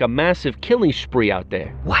had like a massive killing spree out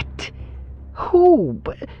there. What? Who?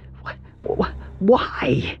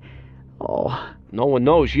 Why? Oh. No one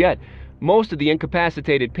knows yet. Most of the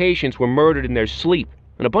incapacitated patients were murdered in their sleep,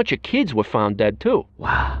 and a bunch of kids were found dead too.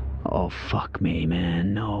 Wow. Oh, fuck me,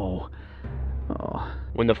 man. No. Oh.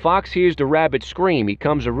 When the fox hears the rabbit scream, he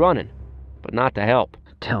comes a-running, but not to help.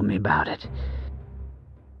 Tell me about it.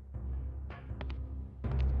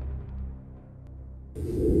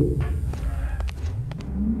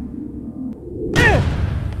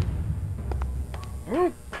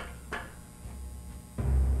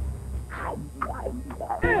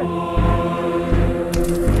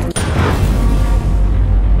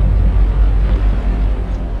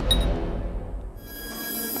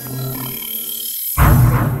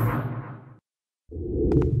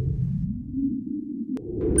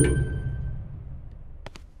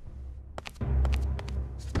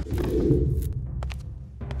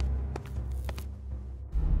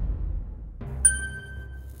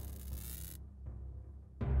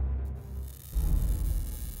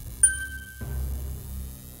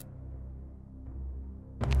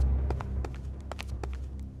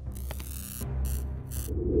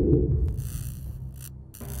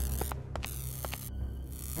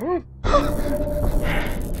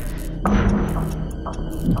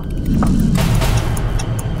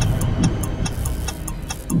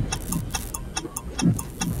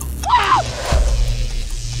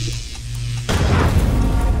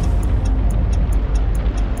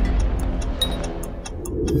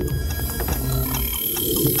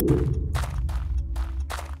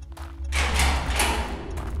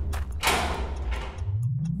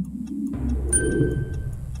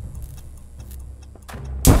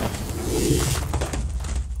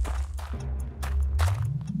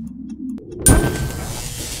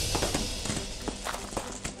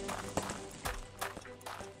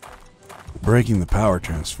 Breaking the power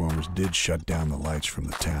transformers did shut down the lights from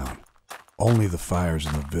the town. Only the fires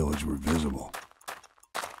in the village were visible.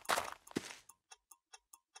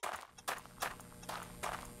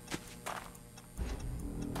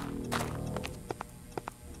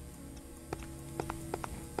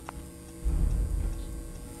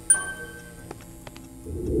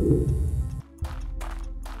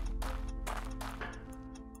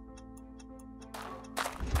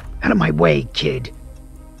 Out of my way, kid.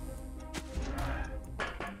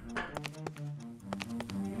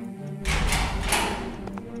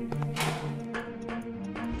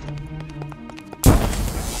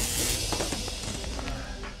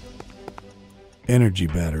 Energy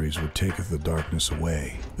batteries would taketh the darkness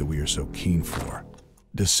away that we are so keen for.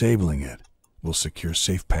 Disabling it will secure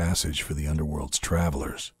safe passage for the underworld's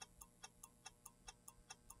travelers.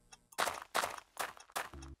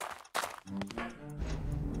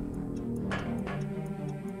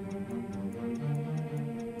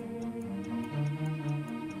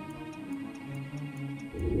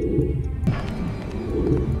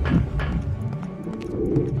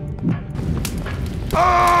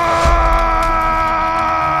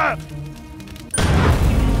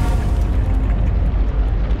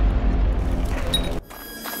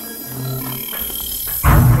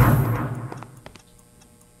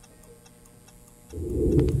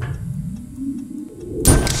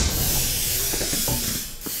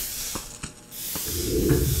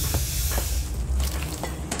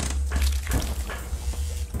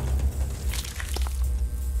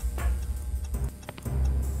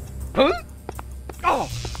 Huh? Oh,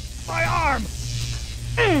 my arm!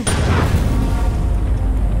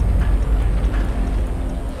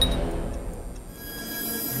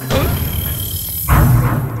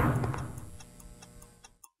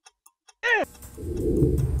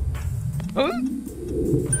 Huh?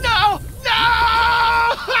 No! No!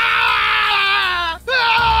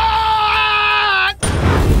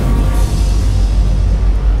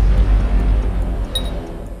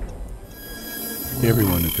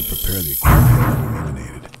 Everyone who could prepare the equipment had been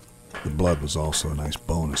eliminated. The blood was also a nice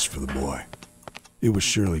bonus for the boy. It was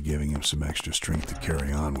surely giving him some extra strength to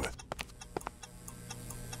carry on with.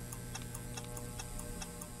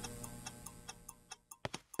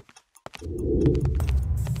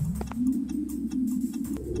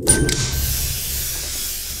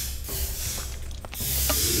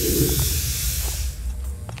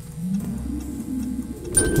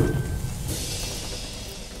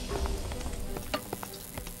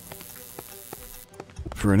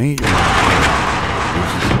 For an 8-year-old,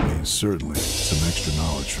 Lucius gained certainly some extra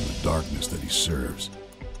knowledge from the darkness that he serves.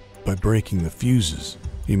 By breaking the fuses,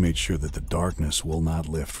 he made sure that the darkness will not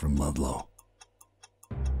lift from Ludlow.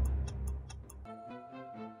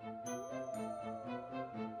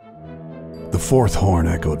 The fourth horn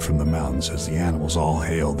echoed from the mountains as the animals all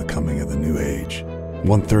hailed the coming of the new age.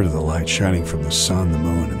 1/3 of the light shining from the sun, the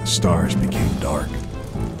moon, and the stars became dark.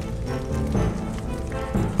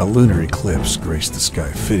 A lunar eclipse graced the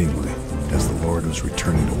sky fittingly as the Lord was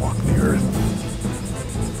returning to walk the earth.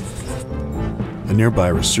 A nearby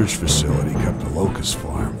research facility kept a locust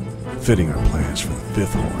farm, fitting our plans for the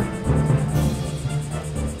fifth horn.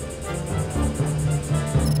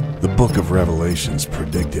 The Book of Revelations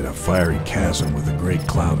predicted a fiery chasm with a great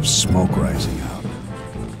cloud of smoke rising out.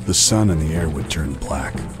 The sun and the air would turn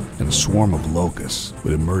black, and a swarm of locusts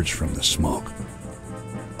would emerge from the smoke.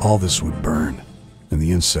 All this would burn, and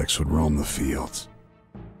the insects would roam the fields.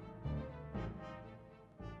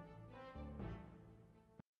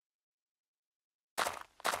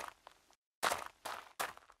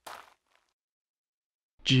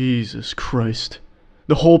 Jesus Christ.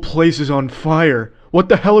 The whole place is on fire. What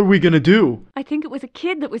the hell are we gonna do? I think it was a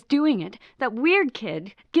kid that was doing it. That weird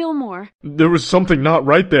kid, Gilmore. There was something not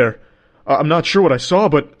right there. I'm not sure what I saw,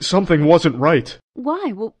 but something wasn't right.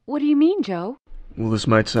 Why? Well, what do you mean, Joe? Well, this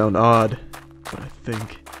might sound odd, but I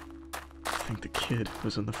think the kid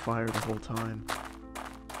was in the fire the whole time.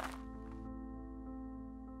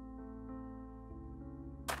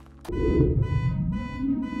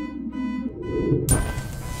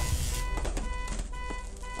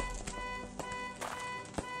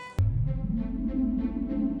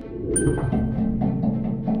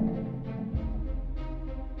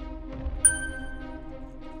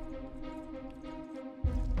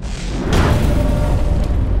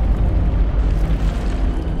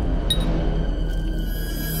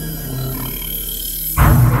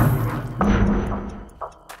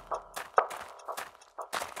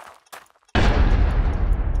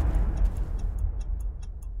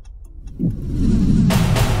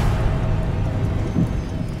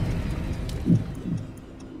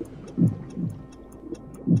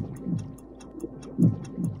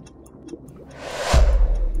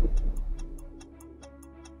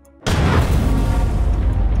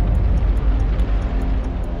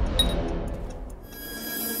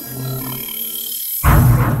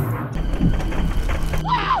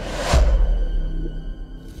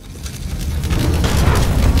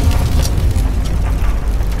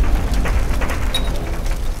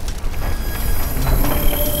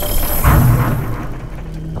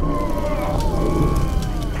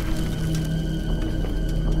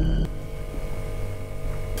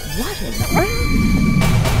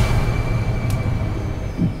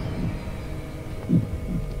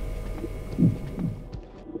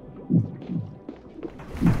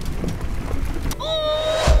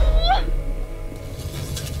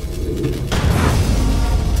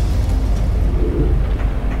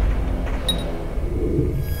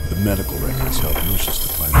 medical records helped Lucius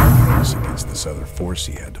to find a weakness against this other force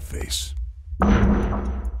he had to face.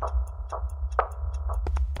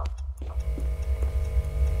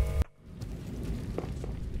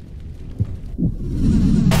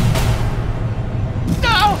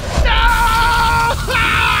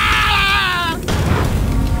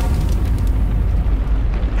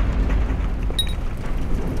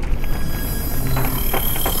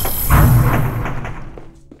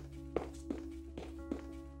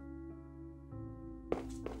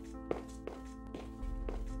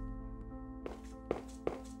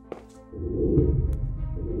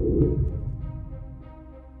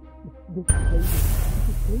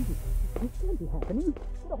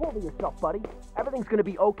 Buddy, everything's gonna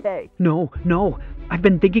be okay. No. I've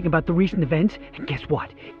been thinking about the recent events, and guess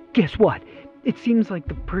what? It seems like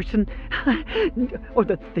the person, or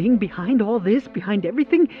the thing behind all this, behind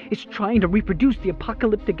everything, is trying to reproduce the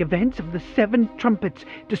apocalyptic events of the 7 trumpets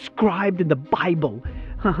described in the Bible.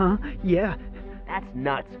 Yeah. That's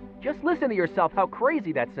nuts. Just listen to yourself, how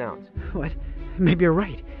crazy that sounds. What? Maybe you're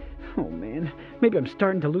right. Oh man, maybe I'm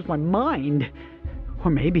starting to lose my mind.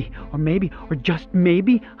 Or just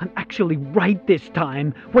maybe, I'm actually right this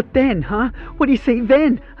time. What then, huh? What do you say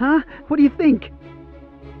then, huh? What do you think?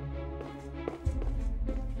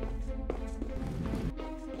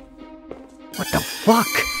 What the fuck?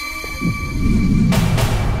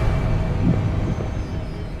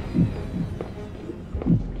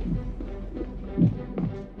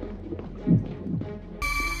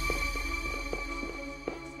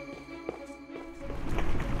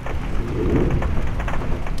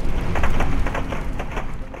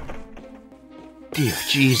 Dear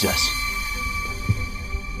Jesus.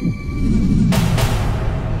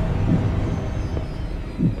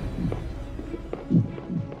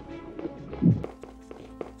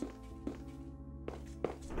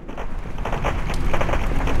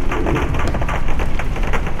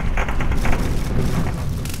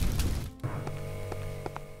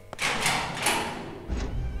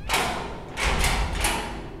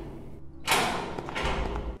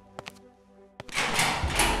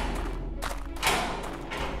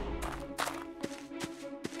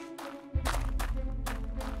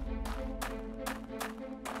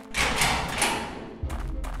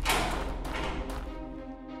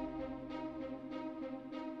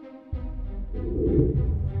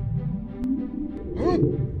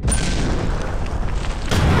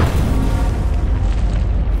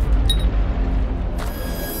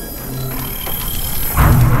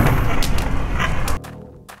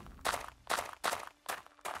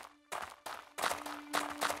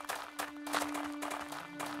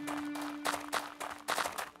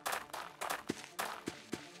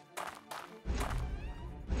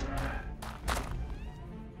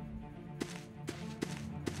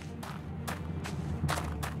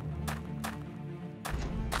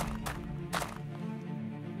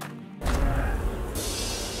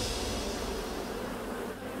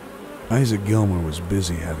 Isaac Gilmore was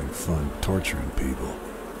busy having fun torturing people.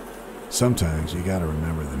 Sometimes you gotta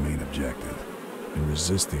remember the main objective and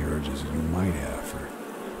resist the urges you might have for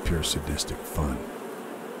pure sadistic fun.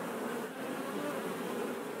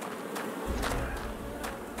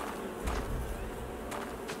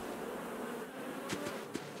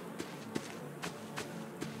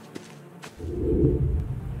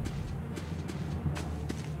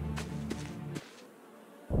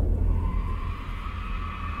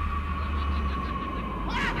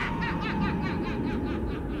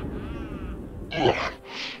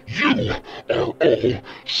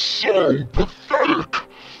 So pathetic!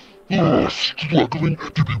 Struggling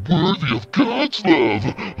to be worthy of God's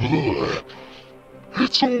love.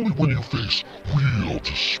 It's only when you face real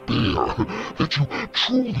despair that you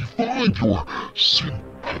truly find your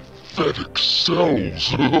sympathetic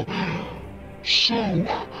selves. So,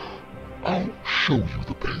 I'll show you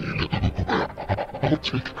the pain. I'll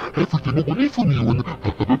take everything away from you and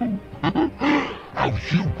how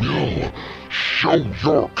you will show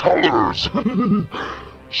your colors.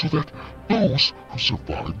 So that those who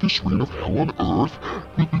survive this reign of hell on earth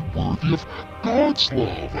will be worthy of God's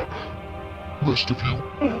love. The rest of you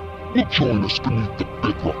will join us beneath the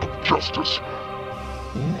bedrock of justice.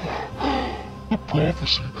 The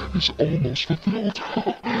prophecy is almost fulfilled.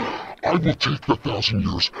 I will take the 1,000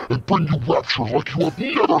 years and bring you rapture like you have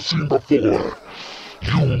never seen before.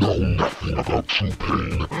 You know nothing about true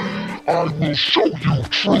pain. I will show you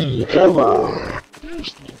true horror.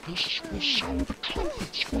 These locusts will sound the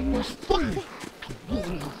trumpets when we're free to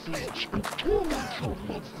ruin your fields and torment your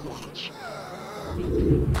loved ones.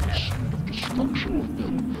 The sound of destruction of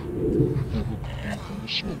them. There will be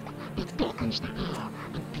smoke that darkens the air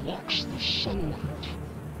and blocks the sunlight.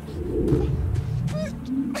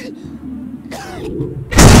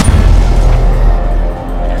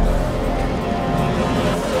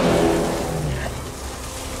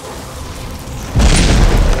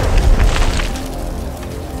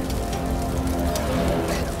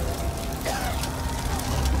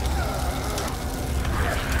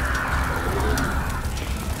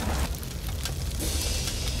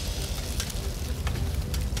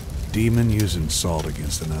 Demon using salt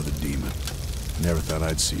against another demon. Never thought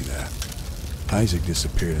I'd see that. Isaac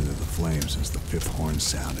disappeared into the flames as the fifth horn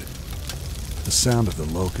sounded. The sound of the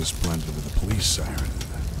locust blended with the police siren and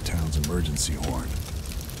the town's emergency horn.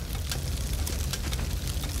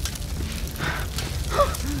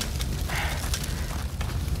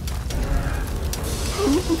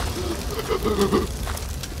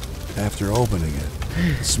 After opening it,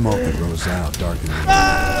 the smoke that rose out darkened the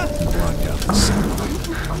air and blocked out the sunlight.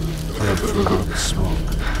 Right through all the smoke,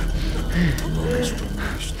 the locust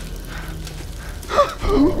vanished.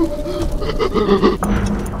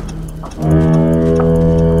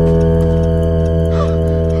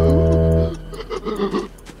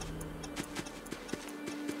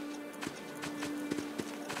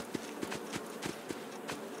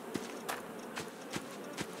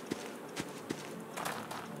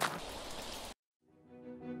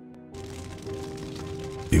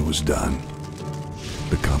 It was done.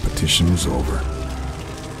 The competition was over.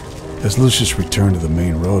 As Lucius returned to the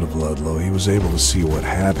main road of Ludlow, he was able to see what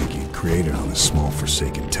havoc he'd created on this small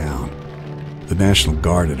forsaken town. The National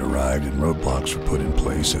Guard had arrived and roadblocks were put in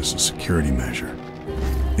place as a security measure.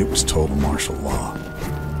 It was total martial law.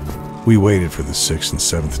 We waited for the 6th and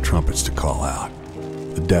 7th trumpets to call out.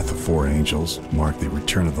 The death of 4 angels marked the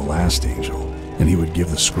return of the last angel, and he would give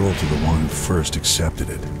the scroll to the one who first accepted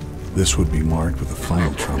it. This would be marked with the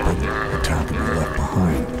final trumpet. The town could be left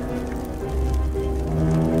behind.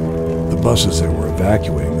 The buses that were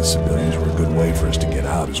evacuating the civilians were a good way for us to get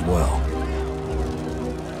out as well.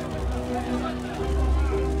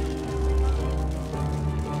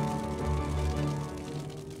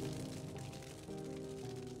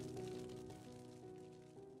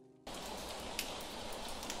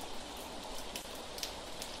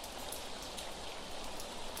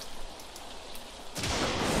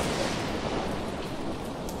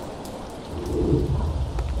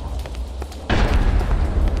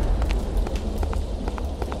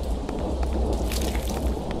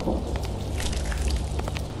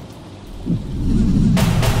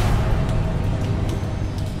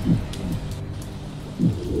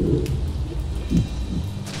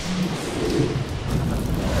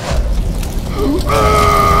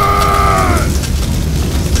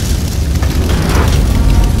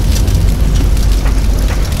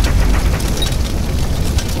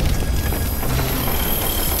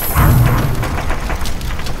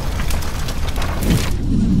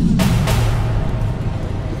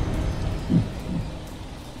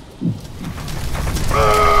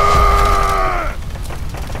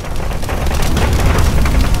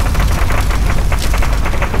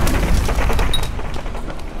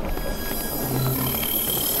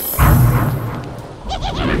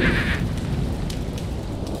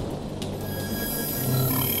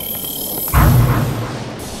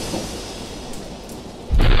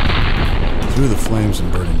 Through the flames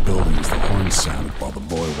and burning buildings, the horn sounded while the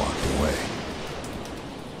boy walked away.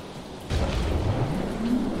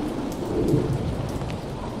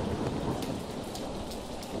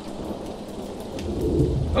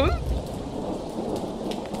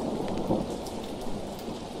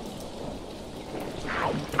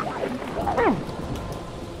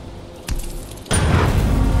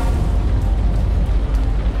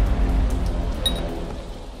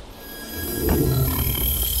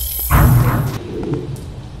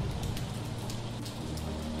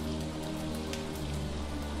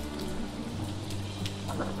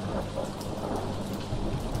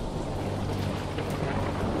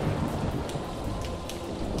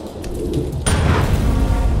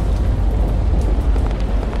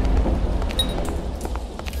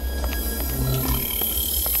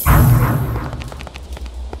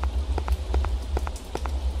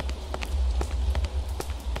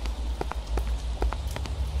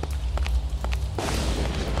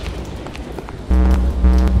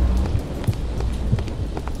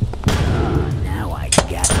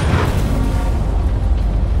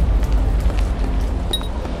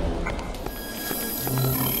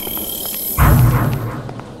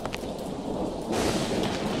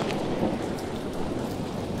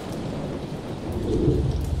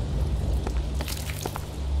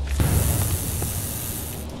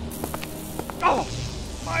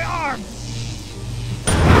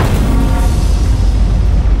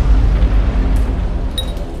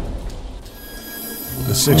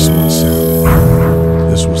 The sixth one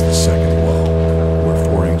sounded. This was the second woe, where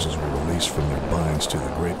 4 angels were released from their binds to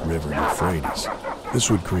the great river Euphrates.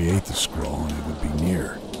 This would create the scroll, and it would be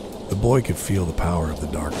near. The boy could feel the power of the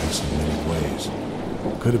darkness in many ways.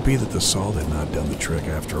 Could it be that the salt had not done the trick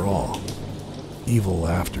after all? Evil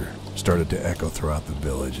laughter started to echo throughout the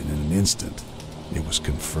village, and in an instant, it was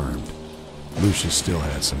confirmed. Lucius still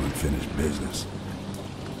had some unfinished business.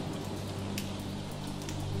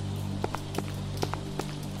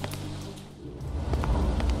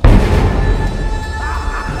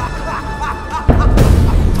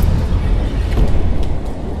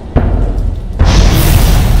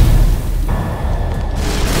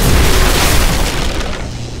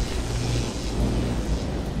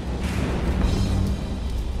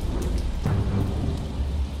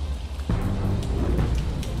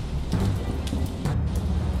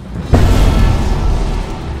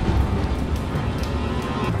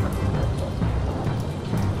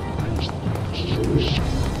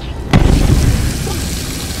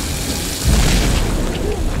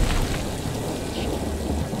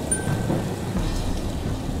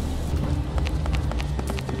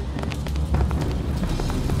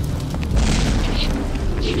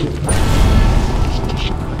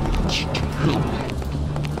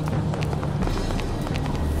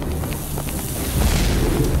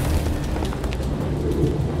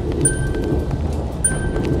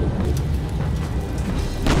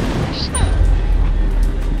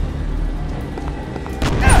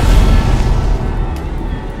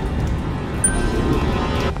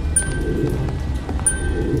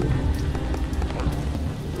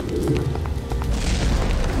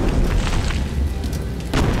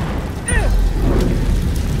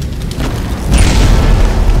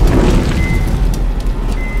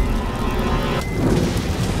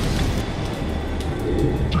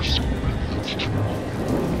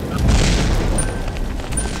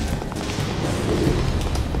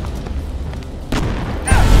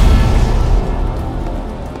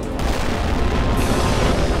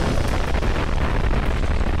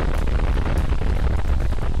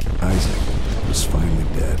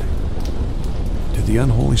 The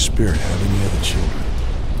unholy spirit have any other children?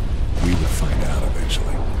 We would find out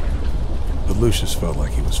eventually. But Lucius felt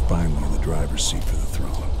like he was finally in the driver's seat for the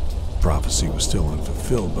throne. Prophecy was still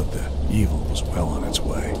unfulfilled, but the evil was well on its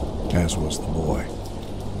way, as was the boy.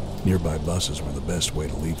 Nearby buses were the best way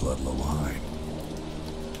to leave Ludlow behind.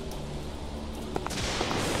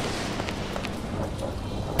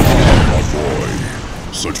 My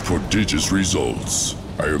boy, such prodigious results.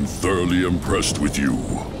 I am thoroughly impressed with you.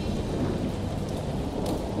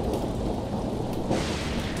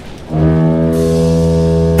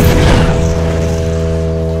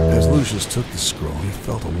 Lucius took the scroll, he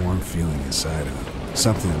felt a warm feeling inside of him,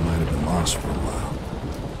 something that might have been lost for a while,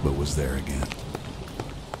 but was there again.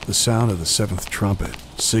 The sound of the 7th trumpet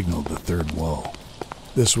signaled the 3rd woe.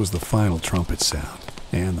 This was the final trumpet sound,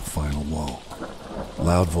 and the final woe.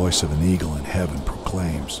 Loud voice of an eagle in heaven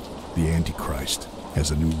proclaims the Antichrist as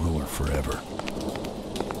a new ruler forever.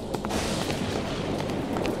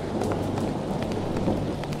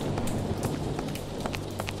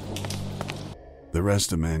 The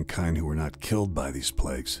rest of mankind who were not killed by these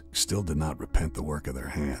plagues still did not repent the work of their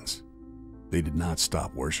hands. They did not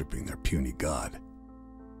stop worshiping their puny god.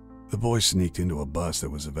 The boy sneaked into a bus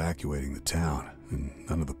that was evacuating the town, and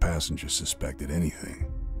none of the passengers suspected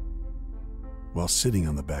anything. While sitting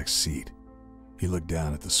on the back seat, he looked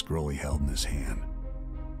down at the scroll he held in his hand.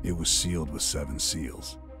 It was sealed with 7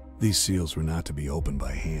 seals. These seals were not to be opened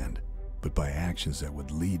by hand, but by actions that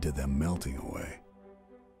would lead to them melting away.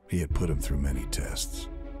 He had put him through many tests,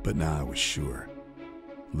 but now I was sure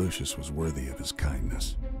Lucius was worthy of his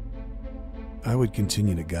kindness. I would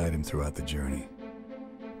continue to guide him throughout the journey,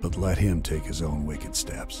 but let him take his own wicked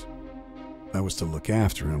steps. I was to look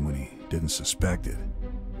after him when he didn't suspect it,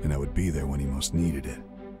 and I would be there when he most needed it.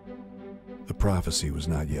 The prophecy was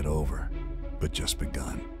not yet over, but just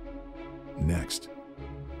begun. Next,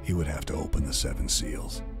 he would have to open the 7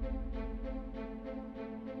 seals.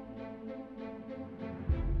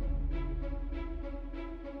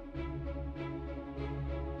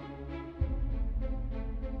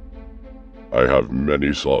 I have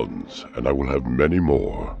many sons, and I will have many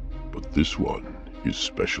more, but this one is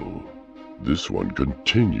special. This one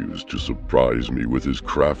continues to surprise me with his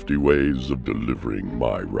crafty ways of delivering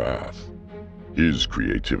my wrath. His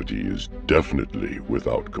creativity is definitely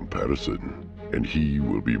without comparison, and he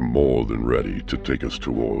will be more than ready to take us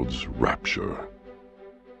towards rapture.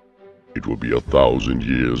 It will be 1,000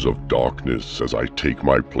 years of darkness as I take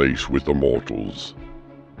my place with the mortals.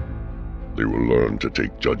 They will learn to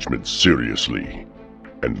take judgment seriously,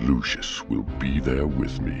 and Lucius will be there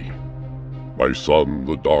with me. My son,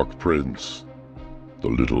 the Dark Prince, the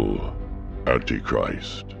little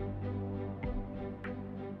Antichrist.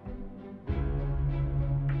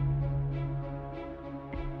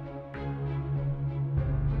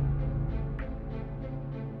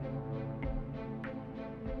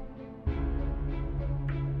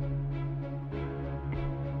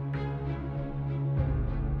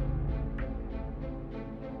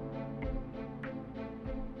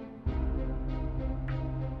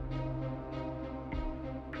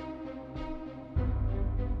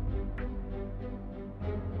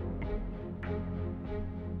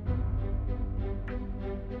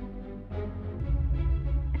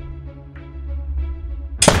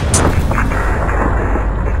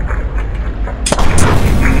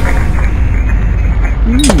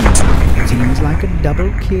 Seems like a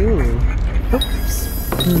double kill. Oops,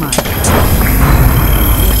 my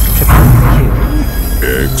triple kill.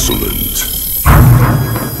 Excellent.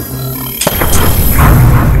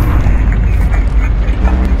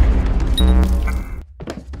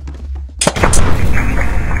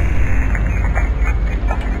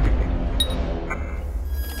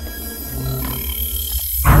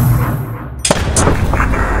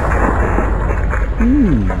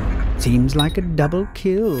 Seems like a double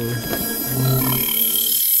kill.